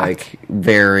was were, shocked. like,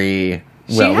 very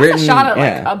She well has written. a shot at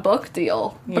yeah. like a book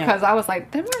deal because I was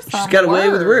like, there were some She's got away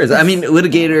with words. words. I mean,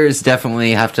 litigators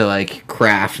definitely have to, like,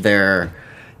 craft their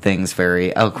things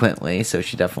very eloquently, so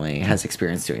she definitely has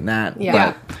experience doing that.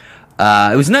 Yeah. But,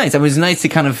 it was nice. It was nice to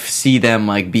kind of see them,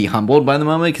 like, be humbled by the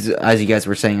moment, because as you guys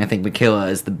were saying, I think Michaela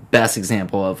is the best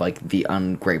example of, like, the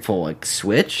ungrateful, like,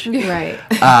 switch. Right.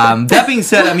 That being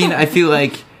said, I mean, I feel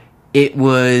like it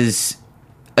was,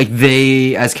 like,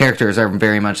 they, as characters, are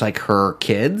very much like her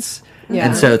kids. Yeah.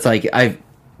 And so it's like, I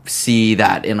see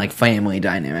that in, like, family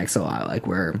dynamics a lot, like,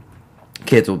 where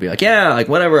kids will be like, yeah, like,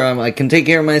 whatever, I can take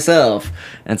care of myself.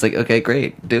 And it's like, okay,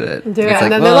 great, do it. Do it. It's And like,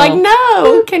 then they're like,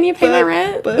 no, can you pay my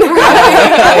rent?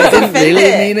 I was didn't really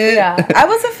offended. mean it. Yeah. I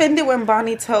was offended when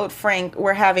Bonnie told Frank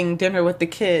we're having dinner with the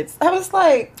kids. I was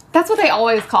like, That's what they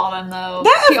always call them, though.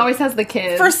 That- She always has the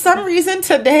kids. for some reason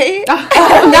today, Not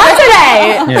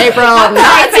today, April.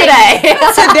 Not today.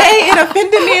 today it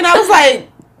offended me, and I was like,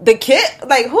 the kid,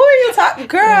 like, who are you talking,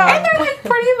 girl? And they're like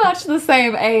pretty much the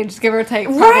same age, give or take,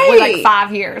 probably Right. like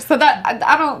 5 years. So that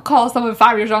I don't call someone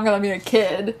 5 years younger than me a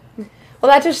kid.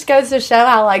 Well, that just goes to show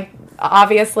how, like,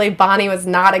 obviously Bonnie was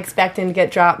not expecting to get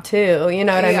dropped too. You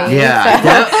know what I mean? Yeah,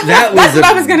 So- that was That's what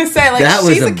I was gonna say. Like, that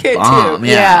was she's a kid bomb. too.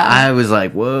 Yeah, Yeah. I was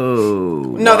like, whoa.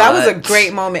 No, that was a what?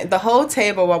 great moment. The whole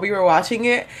table while we were watching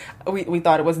it, we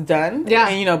thought it was done. Yeah.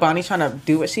 And, you know, Bonnie's trying to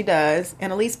do what she does.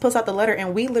 And Elise pulls out the letter,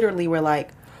 and we literally were like,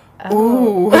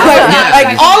 ooh.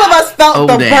 Like, all of us felt Oh,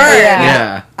 the damn. burn.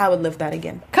 Yeah. I would live that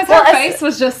again. Because Well, her face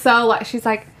was just so like, she's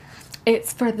like, it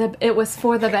was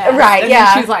for the best. Right, And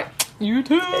yeah. then she's like, you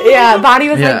too. Yeah, Bonnie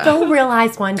was Yeah. like, "Don't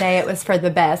realize one day it was for the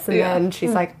best," and Yeah. then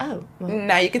she's like, "Oh, well,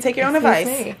 Now you can take your own excuse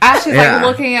advice. me." Ashley's Yeah. like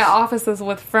looking at offices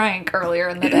with Frank earlier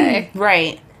in the day.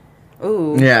 Right.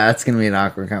 Ooh. Yeah, that's gonna be an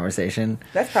awkward conversation.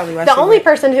 That's probably why The she only went.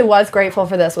 person who was grateful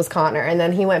for this was Connor, and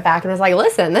then he went back and was like,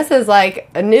 "Listen, this is like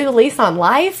a new lease on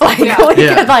life. Like, Yeah. we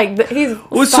Yeah. could, like, he's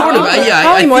Well, sort of. solid. Yeah, I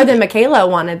probably more think- than Michaela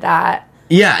wanted that."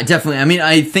 Yeah, definitely. I mean,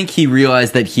 I think he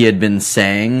realized that he had been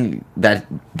saying that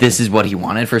this is what he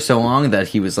wanted for so long that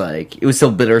he was like, it was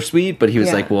still bittersweet, but he was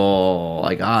Yeah. like, well,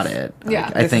 I got it. Like, Yeah.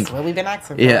 I This think, is what we've been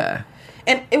asking for. yeah.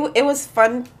 And it was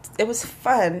fun. It was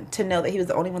fun to know that he was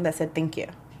the only one that said thank you.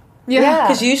 Yeah.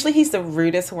 Because usually he's the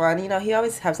rudest one. You know, he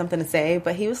always has something to say,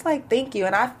 but he was like, thank you.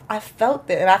 And I felt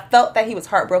it. And I felt that he was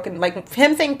heartbroken. Like,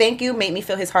 him saying thank you made me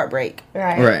feel his heart break.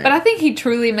 Right. Right. But I think he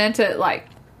truly meant it like,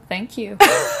 thank you.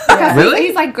 Yeah. Really?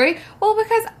 He's like, great. Well,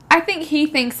 because I think he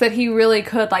thinks that he really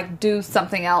could like do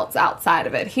something else outside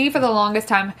of it. He, for the longest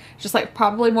time, just like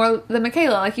probably more than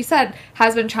Michaela, like you said,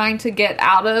 has been trying to get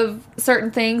out of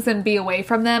certain things and be away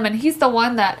from them. And he's the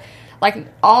one that, like,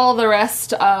 all the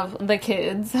rest of the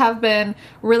kids have been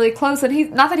really close. And he's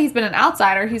not that he's been an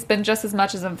outsider, he's been just as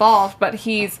much as involved, but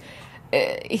he's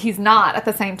not at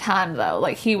the same time, though.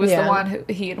 Like, he was Yeah. the one who,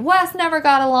 he and Wes never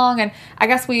got along, and I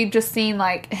guess we've just seen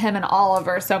like him and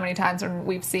Oliver so many times when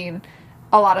we've seen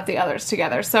a lot of the others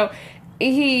together. So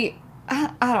I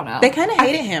don't know, They kind of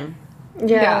hated him.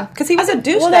 Yeah. Because he was a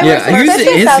douche. Well, that they Yeah, were he was the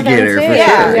suspicious of him, instigator too. for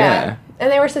Yeah, sure, yeah. yeah.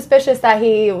 And they were suspicious that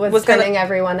he was Was gonna- turning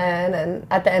everyone in, and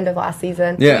at the end of last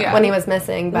season, Yeah. when he was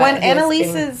missing. But when he was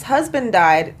Annalise's being- husband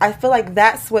died, I feel like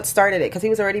that's what started it because he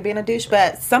was already being a douche.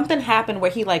 But something happened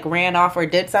where he like ran off or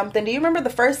did something. Do you remember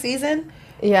the first season?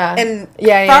 yeah, And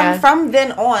yeah, from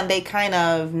then on, they kind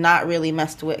of not really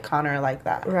messed with Connor like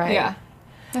that. right, yeah,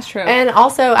 that's true. And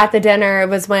also at the dinner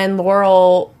was when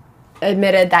Laurel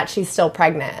admitted that she's still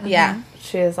pregnant. Yeah.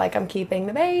 She was like, "I'm keeping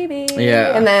the baby."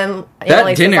 Yeah. And then That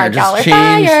Annalise was dinner like, "Y'all just are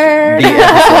changed fired." the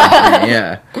episode.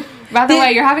 Yeah. By the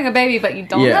way, you're having a baby, but you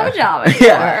don't Yeah. have a job anymore.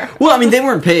 Yeah. Well, I mean, they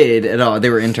weren't paid at all. They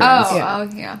were interns. Oh, Yeah.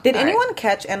 yeah. Did All right. anyone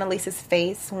catch Annalise's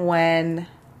face when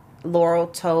Laurel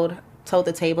told told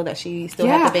the table that she still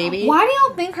had the baby. Why do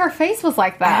y'all think her face was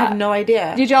like that? I have no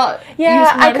idea. Did y'all?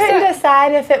 Yeah, I couldn't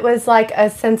decide if it was like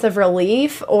a sense of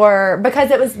relief or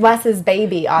because it was Wes's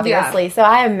baby, obviously. So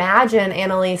I imagine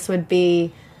Annalise would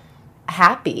be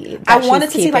happy. I wanted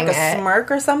to see like a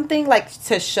smirk or something, like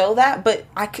to show that, but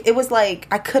it was like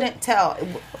I couldn't tell.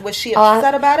 Was she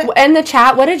upset about it? In the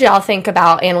chat, what did y'all think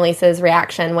about Annalise's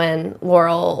reaction when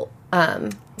Laurel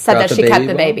said that she kept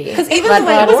the baby? Because even the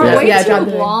way Laura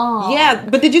long. Yeah,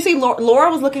 but did you see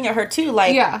Laura was looking at her too?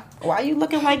 Like, why are you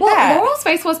looking like that? Laurel's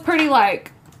face was pretty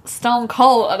like stone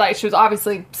cold. Like she was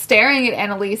obviously staring at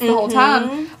Annalise the whole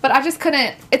time, but I just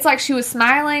couldn't. It's like she was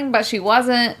smiling, but she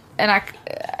wasn't, and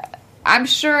I'm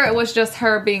sure it was just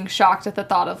her being shocked at the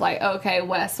thought of like, okay,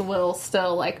 Wes will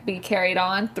still like be carried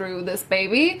on through this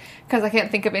baby, because I can't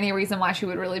think of any reason why she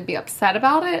would really be upset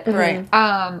about it, right?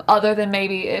 Other than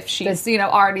maybe if she's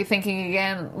already thinking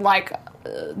again like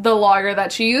the lawyer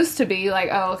that she used to be, like,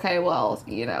 oh, okay, well,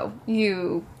 how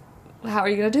are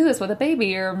you going to do this with a baby?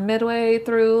 You're midway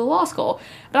through law school.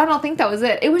 But I don't think that was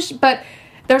it. But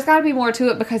there's got to be more to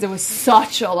it because it was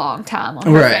such a long time on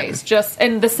her face. Just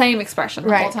in the same expression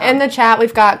the whole time. In the chat,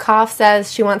 we've got Koff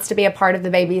says she wants to be a part of the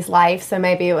baby's life. So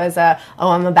maybe it was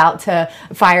I'm about to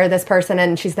fire this person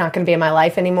and she's not going to be in my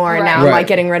life anymore. And now I'm like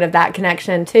getting rid of that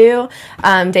connection too.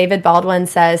 David Baldwin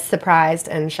says surprised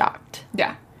and shocked.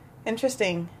 Yeah.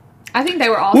 Interesting. I think they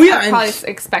were also probably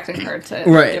expecting her to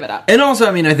give it up. And also,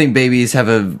 I mean, I think babies have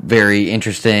a very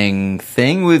interesting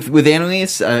thing with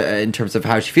Annalise in terms of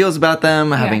how she feels about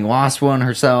them, having lost one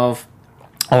herself,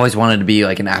 always wanted to be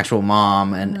like an actual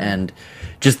mom, and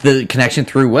just the connection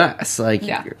through Wes. Like,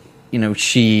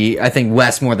 I think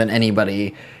Wes more than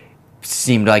anybody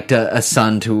seemed like a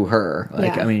son to her.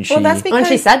 Like, I mean, that's because when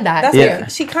she said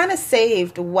that, she kind of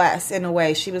saved Wes in a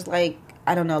way. She was like,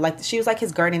 I don't know, like she was like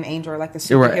his guardian angel, or like the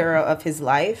superhero of his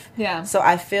life. Yeah. So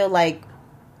I feel like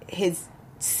his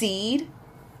seed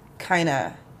kind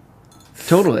of...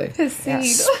 Totally. His seed.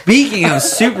 Speaking of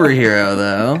superhero,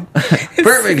 though,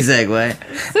 perfect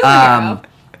segue.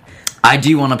 I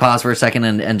do want to pause for a second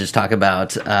and just talk about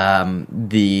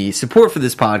the support for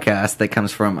this podcast that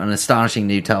comes from an astonishing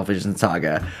new television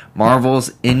saga, Marvel's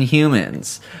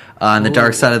Inhumans. On the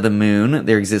dark side of the moon,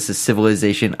 there exists a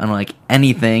civilization unlike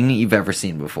anything you've ever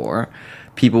seen before.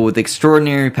 People with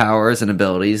extraordinary powers and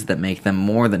abilities that make them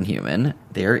more than human.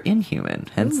 They're inhuman,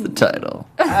 hence the title.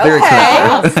 Very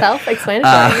clever.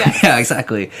 Self-explanatory. Yeah,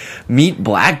 exactly. Meet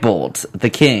Black Bolt, the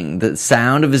king. The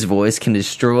sound of his voice can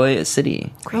destroy a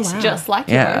city. Crazy. Just like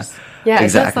yours. Yeah,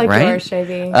 exactly, just like yours,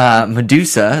 JB.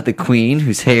 Medusa, the queen,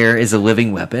 whose hair is a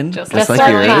living weapon. Just like yours. Just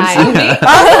like me.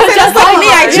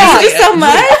 I changed it so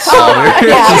much.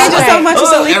 Changed it so much.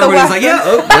 Everybody's like,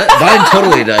 mine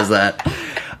totally does that.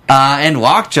 And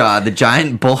Lockjaw, the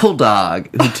giant bulldog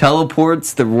who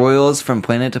teleports the royals from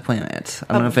planet to planet.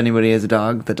 I don't know if anybody has a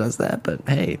dog that does that, but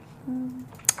hey.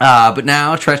 But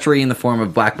now, treachery in the form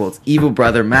of Black Bolt's evil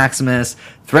brother Maximus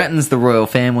threatens the royal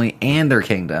family and their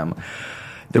kingdom.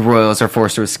 The royals are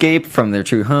forced to escape from their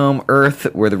true home, Earth,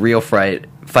 where the real fight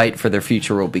for their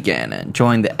future will begin. And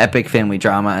join the epic family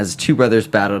drama as two brothers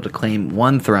battle to claim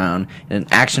one throne in an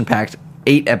action-packed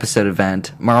 8-episode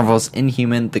event. Marvel's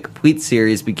Inhuman, the complete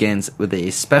series, begins with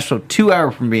a special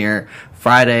 2-hour premiere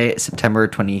Friday, September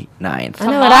 29th. I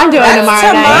know what I'm doing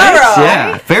tomorrow night.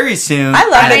 Yeah, very soon. I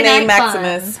love the name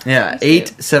Maximus. Yeah,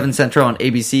 7 Central on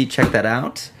ABC. Check that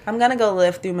out. I'm going to go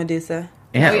live through Medusa.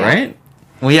 Yeah, right?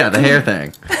 Well, yeah, the hair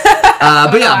thing.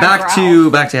 But yeah, back to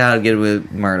how to get away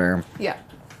with murder. Yeah.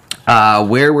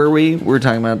 Where were we? We were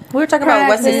talking about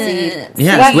Wes's seed.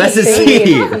 Yes, Wes's seed.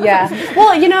 Yeah.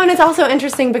 Well, and it's also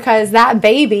interesting because that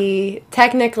baby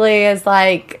technically is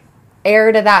like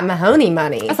heir to that Mahoney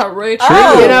money. That's a rich. You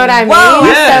know what I mean? Whoa,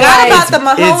 yeah, so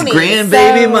about the Mahoney. It's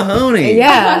grandbaby Mahoney.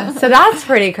 Yeah. So that's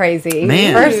pretty crazy.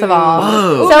 Man. First of all.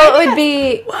 Whoa. So it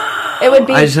would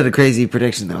be. I just had a crazy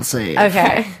prediction that I'll say.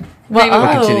 Okay.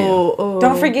 Well,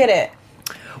 don't forget it.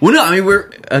 Well, no, I mean, we're...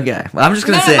 Okay. Well, I'm just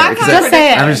going to say it. Just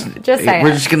say it. Just say it.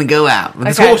 We're just going to go out.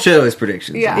 This whole show is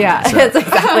predictions. Yeah. That's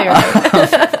exactly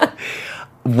right.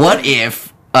 What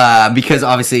if... because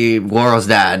obviously Laurel's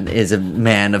dad is a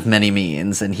man of many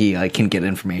means and he can get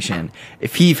information.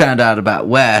 If he found out about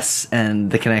Wes and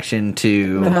the connection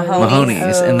to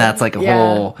Mahoney's and that's like a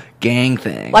whole gang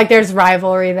thing. Like there's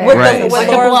rivalry there. With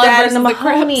Laurel's dad and the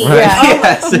Mahoney. Right. Yeah.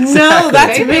 Yes, exactly. No,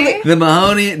 that's really... The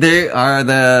Mahoney, they are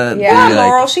the... Yeah,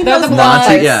 Laurel, she knows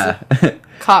Monty, yeah.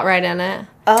 caught right in it.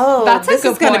 Oh, That's a this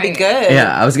good is going to be point. good.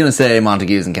 Yeah, I was gonna say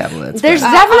Montagues and Capulets. There's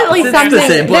but- definitely the something. same.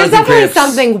 There's Bloods and definitely Crips.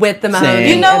 something with the Mahoney.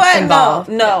 You know what? Involved.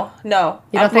 No.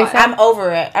 You don't think so? I'm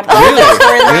over it. I'm Really? over the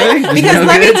storyline. Really? Because No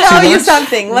let me good? tell Too you much?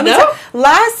 something.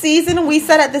 Last season we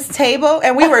sat at this table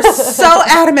and we were so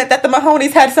adamant that the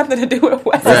Mahonies had something to do with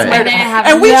Wes's Right. murder, And they have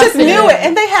and we just nothing. knew it,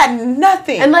 and they had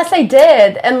nothing. Unless they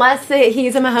did.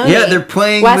 He's a Mahoney. Yeah, they're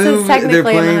playing. Wes is They're technically a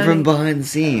playing Mahoney. from behind the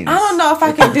scenes. I don't know if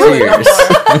I can do it no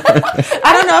more.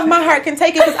 I don't know if my heart can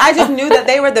take it because I just knew that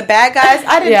they were the bad guys.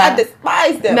 I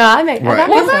despised them. No, that makes Right.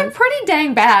 Well, sense. they're pretty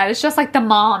dang bad. It's just like the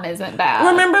mom isn't bad.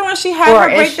 Remember when she had Or her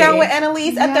is breakdown she? with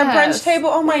Annalise at their brunch Yes. table?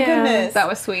 Oh my Yeah. goodness, That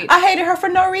was sweet. I hated her for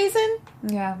no reason.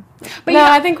 Yeah. But No,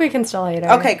 yeah, I think we can still hate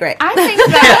her. Okay, great. I think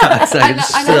that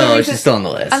So she's still on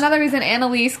the list. Another reason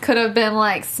Annalise could have been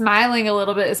like smiling a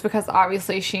little bit is because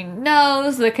obviously she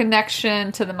knows the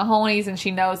connection to the Mahonies, and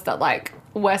she knows that like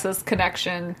Wes's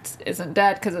connection isn't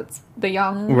dead because it's the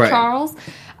young Right. Charles.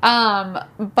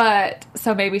 But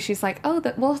so maybe she's like, oh,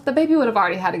 the baby would have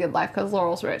already had a good life because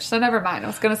Laurel's rich. So never mind. I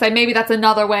was gonna say maybe that's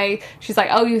another way. She's like,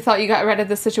 oh, you thought you got rid of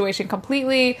this situation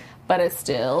completely, but it's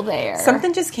still there.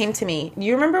 Something just came to me.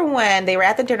 You remember when they were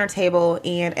at the dinner table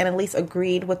and Annalise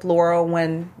agreed with Laurel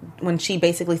when she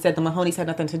basically said the Mahonies had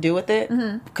nothing to do with it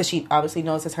because she obviously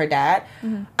knows it's her dad.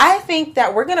 I think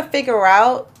that we're gonna figure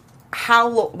out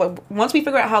once we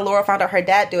figure out how Laura found out her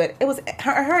dad do it, it was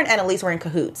her and Annalise were in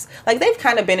cahoots. Like they've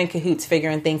kind of been in cahoots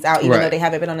figuring things out, even Right. though they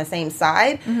haven't been on the same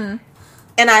side.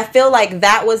 And I feel like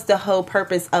that was the whole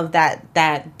purpose of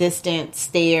that distant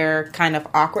stare kind of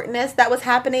awkwardness that was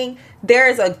happening. There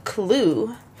is a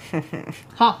clue.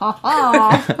 Ha ha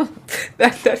ha.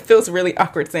 that feels really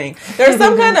awkward saying. There's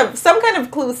some kind of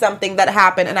clue, something that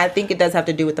happened, and I think it does have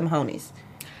to do with the Mahonies.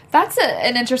 That's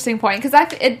an interesting point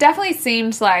because it definitely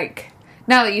seems like,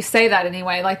 now that you say that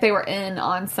anyway, like they were in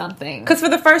on something. Because for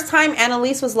the first time,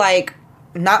 Annalise was like,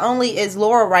 not only is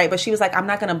Laura right, but she was like, I'm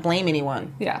not going to blame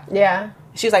anyone. Yeah. Yeah.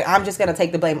 She was like, I'm just going to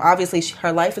take the blame. Obviously,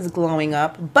 her life is glowing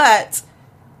up, but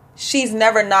she's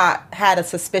never not had a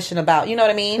suspicion about, you know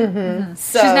what I mean? Mm-hmm.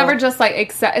 So She's never just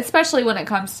like, especially when it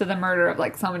comes to the murder of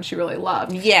like someone she really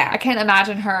loved. Yeah. I can't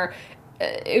imagine her,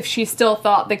 if she still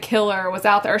thought the killer was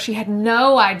out there, or she had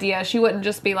no idea, she wouldn't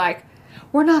just be like,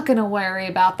 we're not going to worry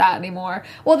about that anymore.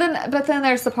 Well, but then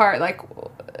there's the part, like,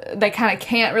 they kind of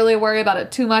can't really worry about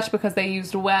it too much because they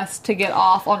used Wes to get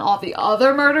off on all the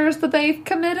other murders that they've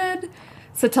committed.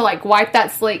 So to, like, wipe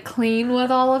that slate clean with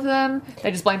all of them,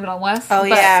 they just blamed it on Wes. Oh,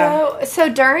 yeah. So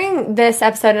during this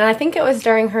episode, and I think it was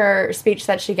during her speech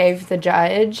that she gave the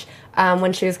judge,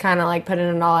 when she was kind of like putting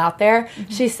it all out there,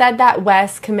 she said that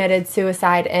Wes committed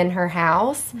suicide in her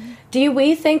house. Do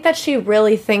we think that she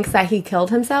really thinks that he killed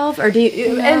himself, or do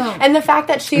you? No. And the fact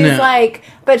that she's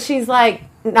she's like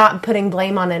not putting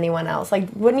blame on anyone else. Like,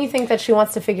 wouldn't you think that she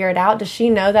wants to figure it out? Does she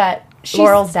know that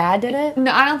Laurel's dad did it?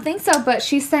 No, I don't think so, but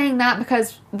she's saying that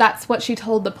because that's what she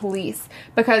told the police,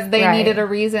 because they Right. needed a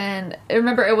reason.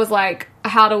 Remember, it was like,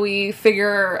 how do we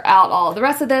figure out all of the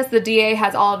rest of this? The DA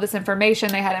has all of this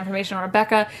information. They had information on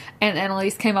Rebecca, and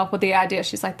Annalise came up with the idea.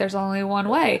 She's like, there's only one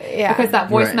way. Yeah. Because that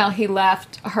voicemail Right. he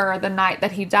left her the night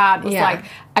that he died was Yeah. like,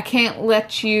 I can't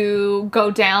let you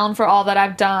go down for all that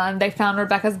I've done. They found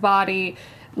Rebecca's body.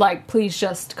 Like, please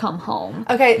just come home.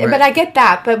 Okay, Right. but I get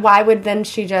that. But why would then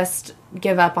she just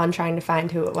give up on trying to find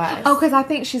who it was? Oh, because I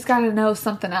think she's got to know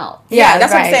something else. Yeah,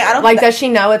 that's what I'm saying. I don't like. Does she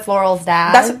know it's Laurel's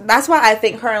dad? That's why I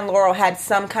think her and Laurel had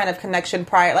some kind of connection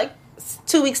prior, like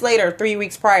 2 weeks later, 3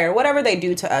 weeks prior, whatever they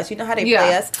do to us. You know how they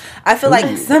play us. I feel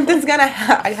like something's gonna.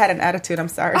 I had an attitude. I'm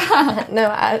sorry.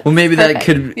 No. Well, maybe that Perfect.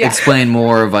 could explain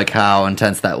more of like how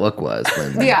intense that look was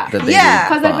when Yeah. the baby Yeah.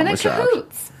 Because they've bomb been in was dropped.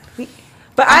 cahoots.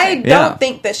 But I Yeah. don't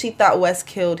think that she thought Wes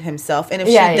killed himself. And if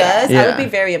Yeah, she yeah. does, I Yeah. would be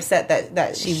very upset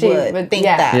that she She would would- think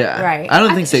yeah. that. Yeah, Right. I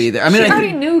don't think so either. I mean, She I already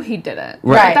think, knew he did it.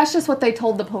 Right. But that's just what they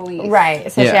told the police. Right.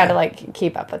 So she Yeah. had to like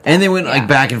keep up with that. and they went Yeah. like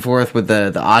back and forth with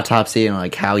the autopsy and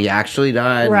like how he actually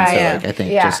died. Right. And so, Yeah. like, I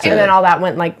think yeah, just and then all that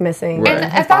went like missing. Right. And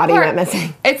And his at that body part, went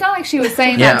missing. It's not like she was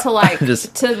saying Yeah. that to like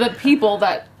Just- to the people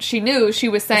that she knew. She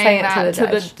was saying Saying it that to the to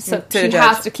the judge. so To the she judge.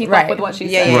 has to keep Right. up with what she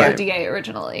Yeah, said yeah. to the DA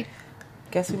originally.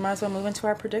 Guess we might as well move into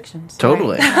our predictions.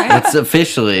 Totally. Let's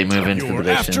officially move into the Your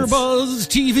predictions. AfterBuzz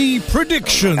TV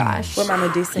predictions. Gosh. What am I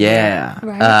Medusa? Yeah.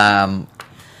 Right.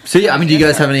 So yeah, I mean, do you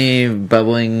guys have any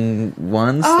bubbling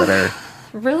ones that are?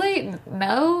 Really?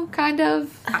 No, kind of.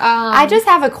 I just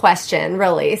have a question,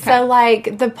 really. So,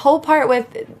 like, the whole part with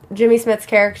Jimmy Smith's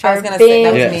character I was gonna say, being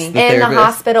that was Yes, me. the in the therapist.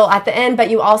 hospital at the end, but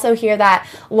you also hear that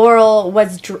Laurel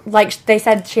was, like, they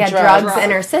said she had drugs Drugs.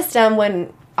 in her system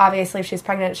when obviously if she's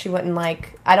pregnant, she wouldn't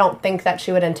I don't think that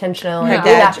she would intentionally Her do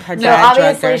dad- that. her So dad drugged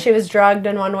obviously her. she was drugged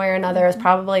in one way or another. It was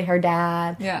probably her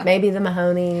dad. Yeah. Maybe the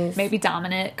Mahonies. Maybe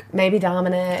Dominic. Maybe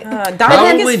Dominic. Dominic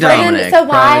Probably is Dominic. So Probably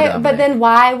why? Dominic. But then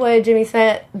why would Jimmy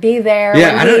Smith be there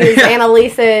Yeah, I don't- when he's yeah.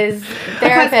 Annalise's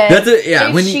therapist?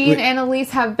 If when she you, and Annalise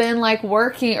have been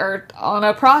working or on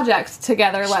a project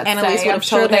together, let's Annalise say, would I'm have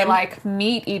sure told they him.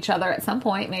 meet each other at some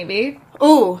point, maybe.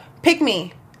 Ooh, pick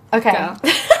me. Okay. Go.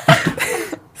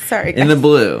 Sorry. in the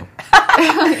blue.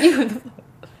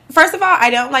 First of all, I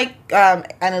don't like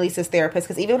Annalise's therapist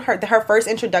because even her first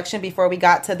introduction before we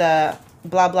got to the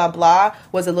blah blah blah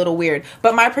was a little weird.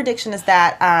 But my prediction is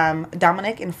that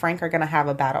Dominic and Frank are gonna have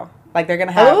a battle. They're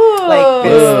gonna have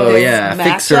this yeah,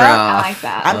 fix her matchup. off. I like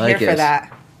that. I'm like here for it.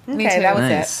 that. Me Okay, too. that was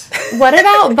Nice. What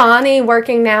about Bonnie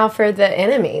working now for the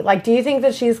enemy? Do you think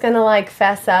that she's gonna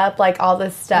fess up all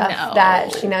this stuff No.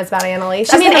 that she knows about Annalise?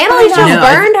 She's gonna Annalise find just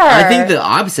out. burned her. I think the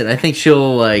opposite. I think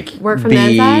she'll Work from be the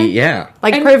inside? yeah.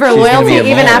 prove her She's gonna be loyalty a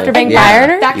even mole. after being Yeah. fired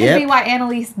her. That could Yep. be why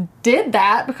Annalise did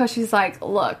that, because she's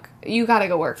look, you got to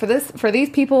go work for these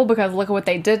people because look at what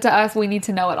they did to us. We need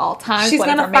to know at all times. She's what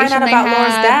gonna find out information they about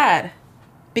Laura's had. dad.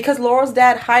 Because Laurel's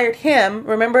dad hired him,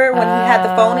 remember when he had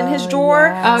the phone in his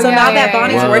drawer? yeah. So Oh, now yeah, that yeah,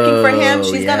 Bonnie's yeah. working for him, Whoa,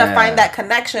 she's gonna yeah. find that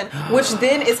connection, which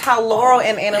then is how Laurel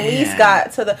and Annalise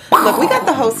got to the... Look, we got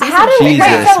the whole season. How do we? Jesus,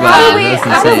 Wait, so wow, how do we? that's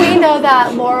How do we insane. know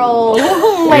that Laurel?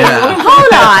 Wait, Yeah.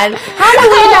 hold on. How do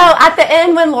we know at the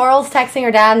end when Laurel's texting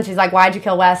her dad and she's like, "Why'd you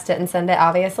kill Wes?" Didn't send it,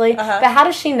 obviously. But how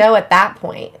does she know at that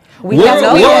point? We Laurel, don't know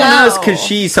Laurel yet. knows because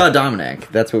she saw Dominic.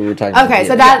 That's what we were talking about. Okay,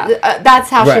 so Yeah. that's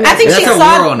how she Right. knows. I think That's she how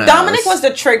saw Laurel knows. Dominic was the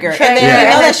trigger, and then Trigger. you Yeah. know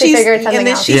And then that she figured something and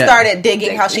then out. she Yeah. started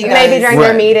digging how she Maybe does. during Right.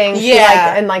 their meeting, she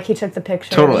Yeah. and he took the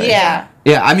picture. Totally. Yeah.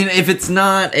 Yeah, I mean, if it's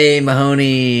not a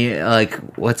Mahoney,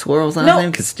 what's Laurel's last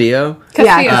name? Castillo?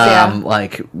 Yeah.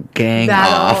 Gang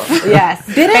That'll- off. Yes.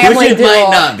 Didn't Which it duel. might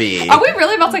not be. Are we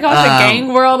really about to go into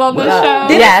gang world on this show?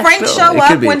 Didn't Yes. Frank Still, show it up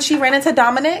could be. when she ran into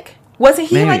Dominic? Wasn't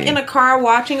he Maybe. in a car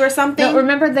watching or something? No,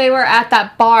 remember they were at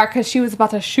that bar because she was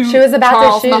about to shoot. She was about to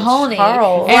Charles shoot Mahoney.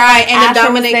 Charles. And, Right, and then Asher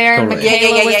Dominic was there, and Totally.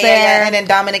 Michaela was there. yeah. And then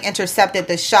Dominic intercepted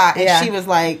the shot, and Yeah. she was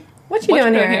like, What you What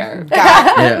doing you here? doing here?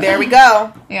 God, Yeah. there we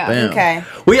go. Yeah. Bam. Okay.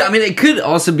 Well, yeah, I mean, it could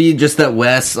also be just that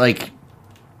Wes,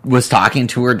 was talking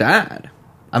to her dad.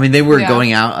 I mean, they were Yeah.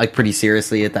 going out, pretty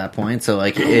seriously at that point. So,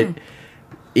 it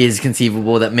is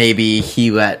conceivable that maybe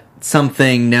he let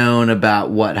something known about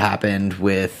what happened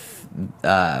with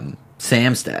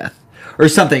Sam's death. Or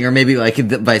something, or maybe,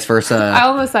 vice versa. I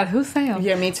almost said, "Who's Sam?"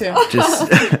 Yeah, me too. Just...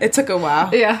 It took a while.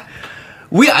 Yeah.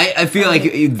 I feel like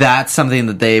that's something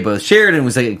that they both shared and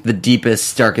was the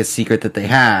deepest, darkest secret that they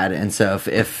had. And so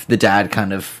if the dad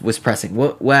kind of was pressing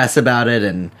Wes about it,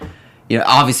 and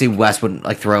obviously Wes wouldn't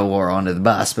throw Laura under the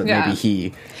bus, but Yeah. maybe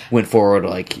he went forward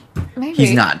Maybe.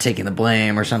 he's not taking the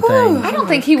blame or something. I don't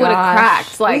think he would have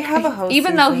gosh. cracked. We have a whole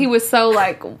even though season. he was so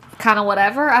kind of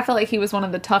whatever, I feel like he was one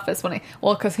of the toughest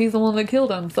because he's the one that killed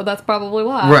him, so that's probably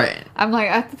why. Right. I'm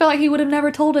I feel like he would have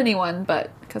never told anyone, but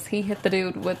because he hit the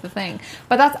dude with the thing.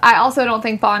 But I also don't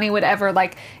think Bonnie would ever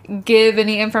give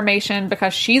any information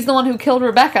because she's the one who killed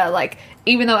Rebecca.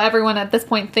 Even though everyone at this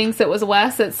point thinks it was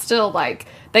Wes, it's still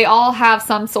they all have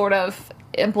some sort of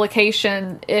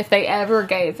implication if they ever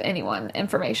gave anyone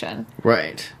information.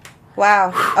 Right.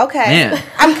 Wow. Okay. Man.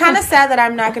 I'm kind of sad that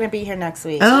I'm not going to be here next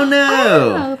week. Oh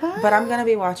no. But I'm going to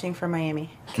be watching for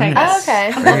Miami. Okay. Oh,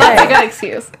 okay. Well, that's a good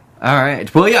excuse. All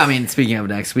right. Well, yeah, I mean, speaking of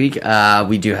next week,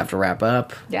 we do have to wrap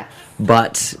up. Yeah.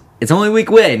 But it's only a week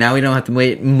away. Now we don't have to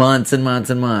wait months and months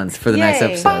and months for the next Yay.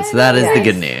 episode. So that is the Yes.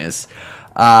 good news.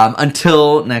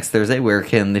 Until next Thursday, where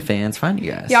can the fans find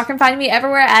you guys? Y'all can find me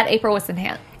everywhere at April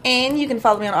Wissenhant. And you can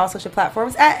follow me on all social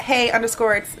platforms at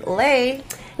hey_it's_lay.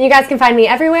 You guys can find me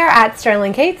everywhere at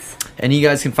Sterling Cates. And you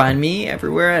guys can find me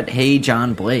everywhere at Hey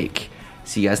John Blake.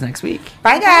 See you guys next week.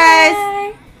 Bye, guys.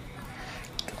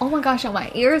 Oh my gosh, on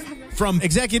my ears. From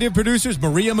executive producers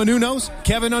Maria Menounos,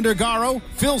 Kevin Undergaro,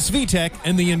 Phil Svitek,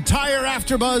 and the entire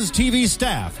AfterBuzz TV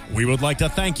staff, we would like to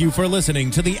thank you for listening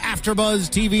to the AfterBuzz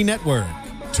TV network.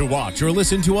 To watch or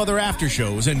listen to other after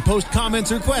shows and post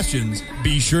comments or questions,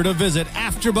 be sure to visit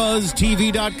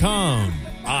AfterBuzzTV.com.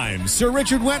 I'm Sir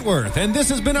Richard Wentworth, and this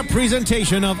has been a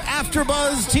presentation of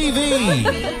AfterBuzz TV.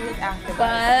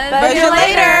 Buzz you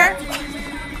later.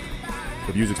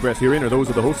 The views expressed herein are those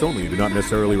of the hosts only and do not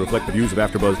necessarily reflect the views of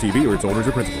AfterBuzz TV or its owners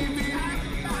or principals.